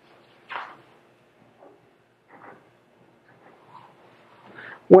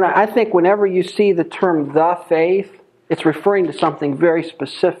 I think whenever you see the term the faith, it's referring to something very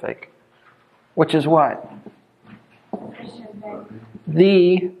specific. Which is what?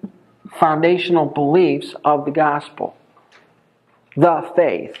 The foundational beliefs of the gospel. The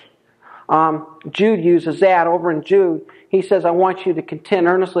faith. Jude uses that. Over in Jude, he says, I want you to contend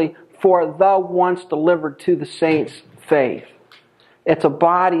earnestly for the once delivered to the saints faith. It's a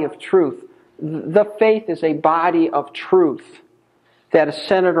body of truth. The faith is a body of truth that is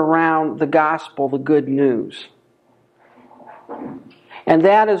centered around the gospel, the good news. And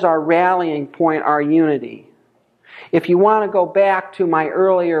that is our rallying point, our unity. If you want to go back to my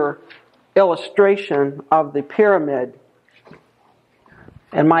earlier illustration of the pyramid,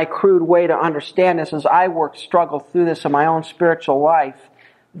 and my crude way to understand this as I struggle through this in my own spiritual life,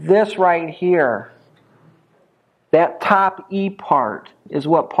 this right here, that top E part, is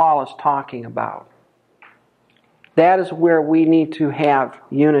what Paul is talking about. That is where we need to have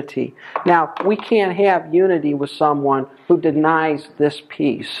unity. Now, we can't have unity with someone who denies this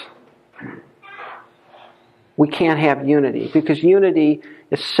piece. We can't have unity because unity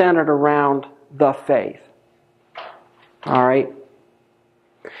is centered around the faith. All right?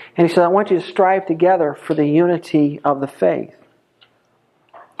 And he said, I want you to strive together for the unity of the faith.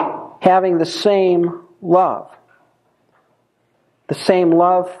 Having the same love. The same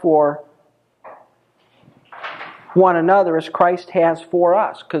love for one another as Christ has for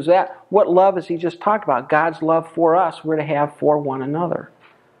us. Because what love has he just talked about? God's love for us we're to have for one another.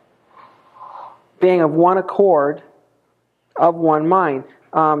 Being of one accord, of one mind.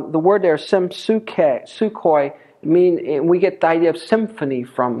 The word there, sukoi, we get the idea of symphony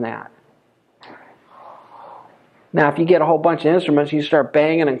from that. Now, if you get a whole bunch of instruments, you start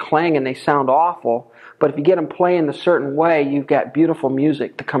banging and clanging, they sound awful. But if you get them playing a certain way, you've got beautiful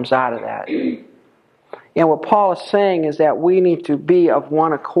music that comes out of that. And what Paul is saying is that we need to be of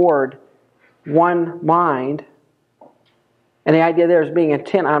one accord, one mind. And the idea there is being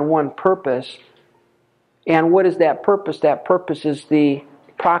intent on one purpose. And what is that purpose? That purpose is the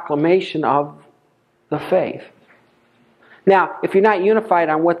proclamation of the faith. Now, if you're not unified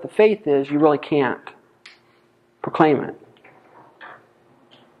on what the faith is, you really can't proclaim it.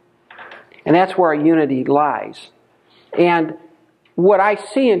 And that's where our unity lies. And what I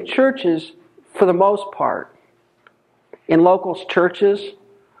see in churches, for the most part, in local churches,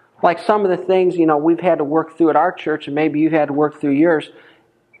 like some of the things, we've had to work through at our church, and maybe you've had to work through yours,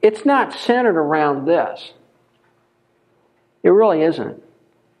 it's not centered around this. It really isn't.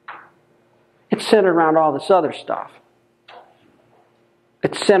 It's centered around all this other stuff.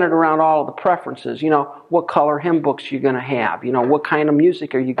 It's centered around all of the preferences. What color hymn books you're going to have. What kind of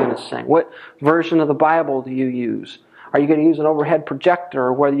music are you going to sing? What version of the Bible do you use? Are you going to use an overhead projector,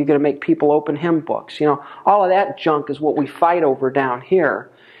 or whether you're going to make people open hymn books? All of that junk is what we fight over down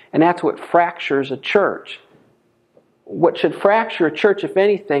here. And that's what fractures a church. What should fracture a church, if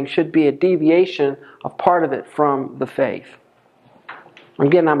anything, should be a deviation of part of it from the faith.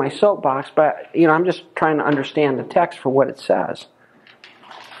 I'm getting on my soapbox, but I'm just trying to understand the text for what it says.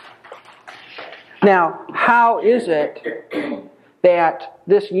 Now, how is it that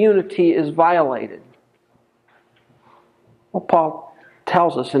this unity is violated? Well, Paul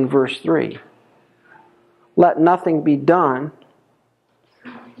tells us in verse 3, let nothing be done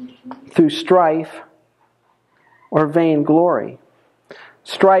through strife or vain glory.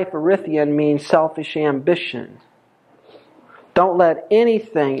 Strife, Erythian, means selfish ambition. Don't let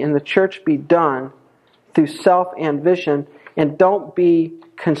anything in the church be done through self-ambition, and don't be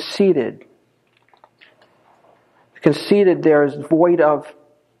conceited. Conceited there is void of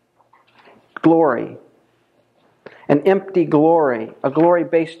glory. An empty glory. A glory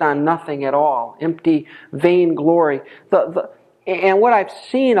based on nothing at all. Empty, vain glory. And what I've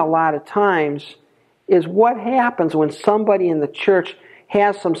seen a lot of times is what happens when somebody in the church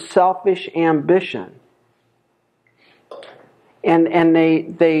has some selfish ambition. And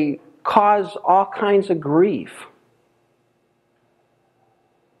they cause all kinds of grief.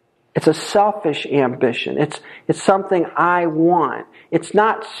 It's a selfish ambition. It's something I want. It's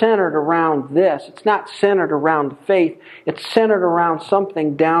not centered around this. It's not centered around faith. It's centered around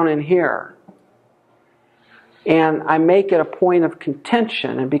something down in here. And I make it a point of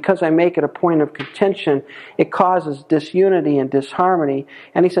contention. And because I make it a point of contention, it causes disunity and disharmony.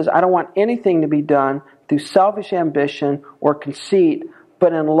 And he says, I don't want anything to be done through selfish ambition or conceit,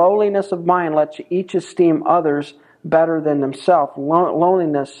 but in lowliness of mind, let you each esteem others better than themselves.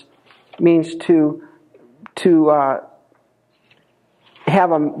 Lowliness means to have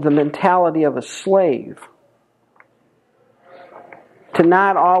the mentality of a slave. To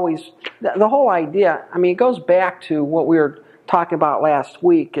not always... The whole idea, it goes back to what we were talking about last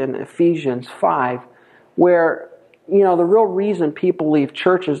week in Ephesians 5, where, the real reason people leave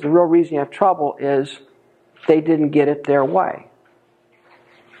churches, the real reason you have trouble is they didn't get it their way.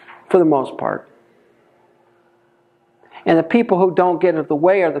 For the most part. And the people who don't get it the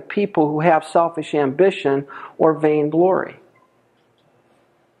way are the people who have selfish ambition or vainglory.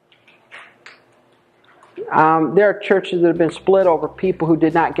 There are churches that have been split over people who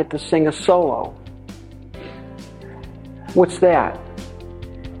did not get to sing a solo. What's that?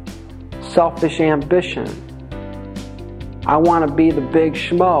 Selfish ambition. I want to be the big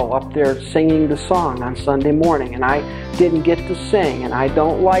schmo up there singing the song on Sunday morning, and I didn't get to sing, and I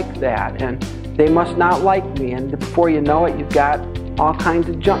don't like that, and they must not like me, and before you know it, you've got all kinds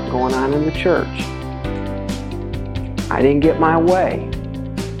of junk going on in the church. I didn't get my way.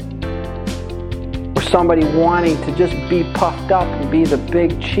 Or somebody wanting to just be puffed up and be the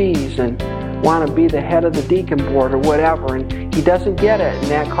big cheese and want to be the head of the deacon board or whatever, and he doesn't get it, and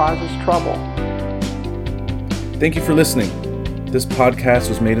that causes trouble. Thank you for listening. This podcast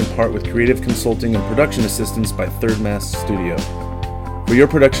was made in part with creative consulting and production assistance by Third Mass Studio. For your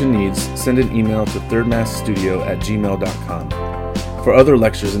production needs, send an email to thirdmassstudio@gmail.com. For other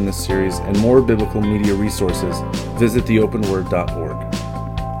lectures in this series and more biblical media resources, visit theopenword.org.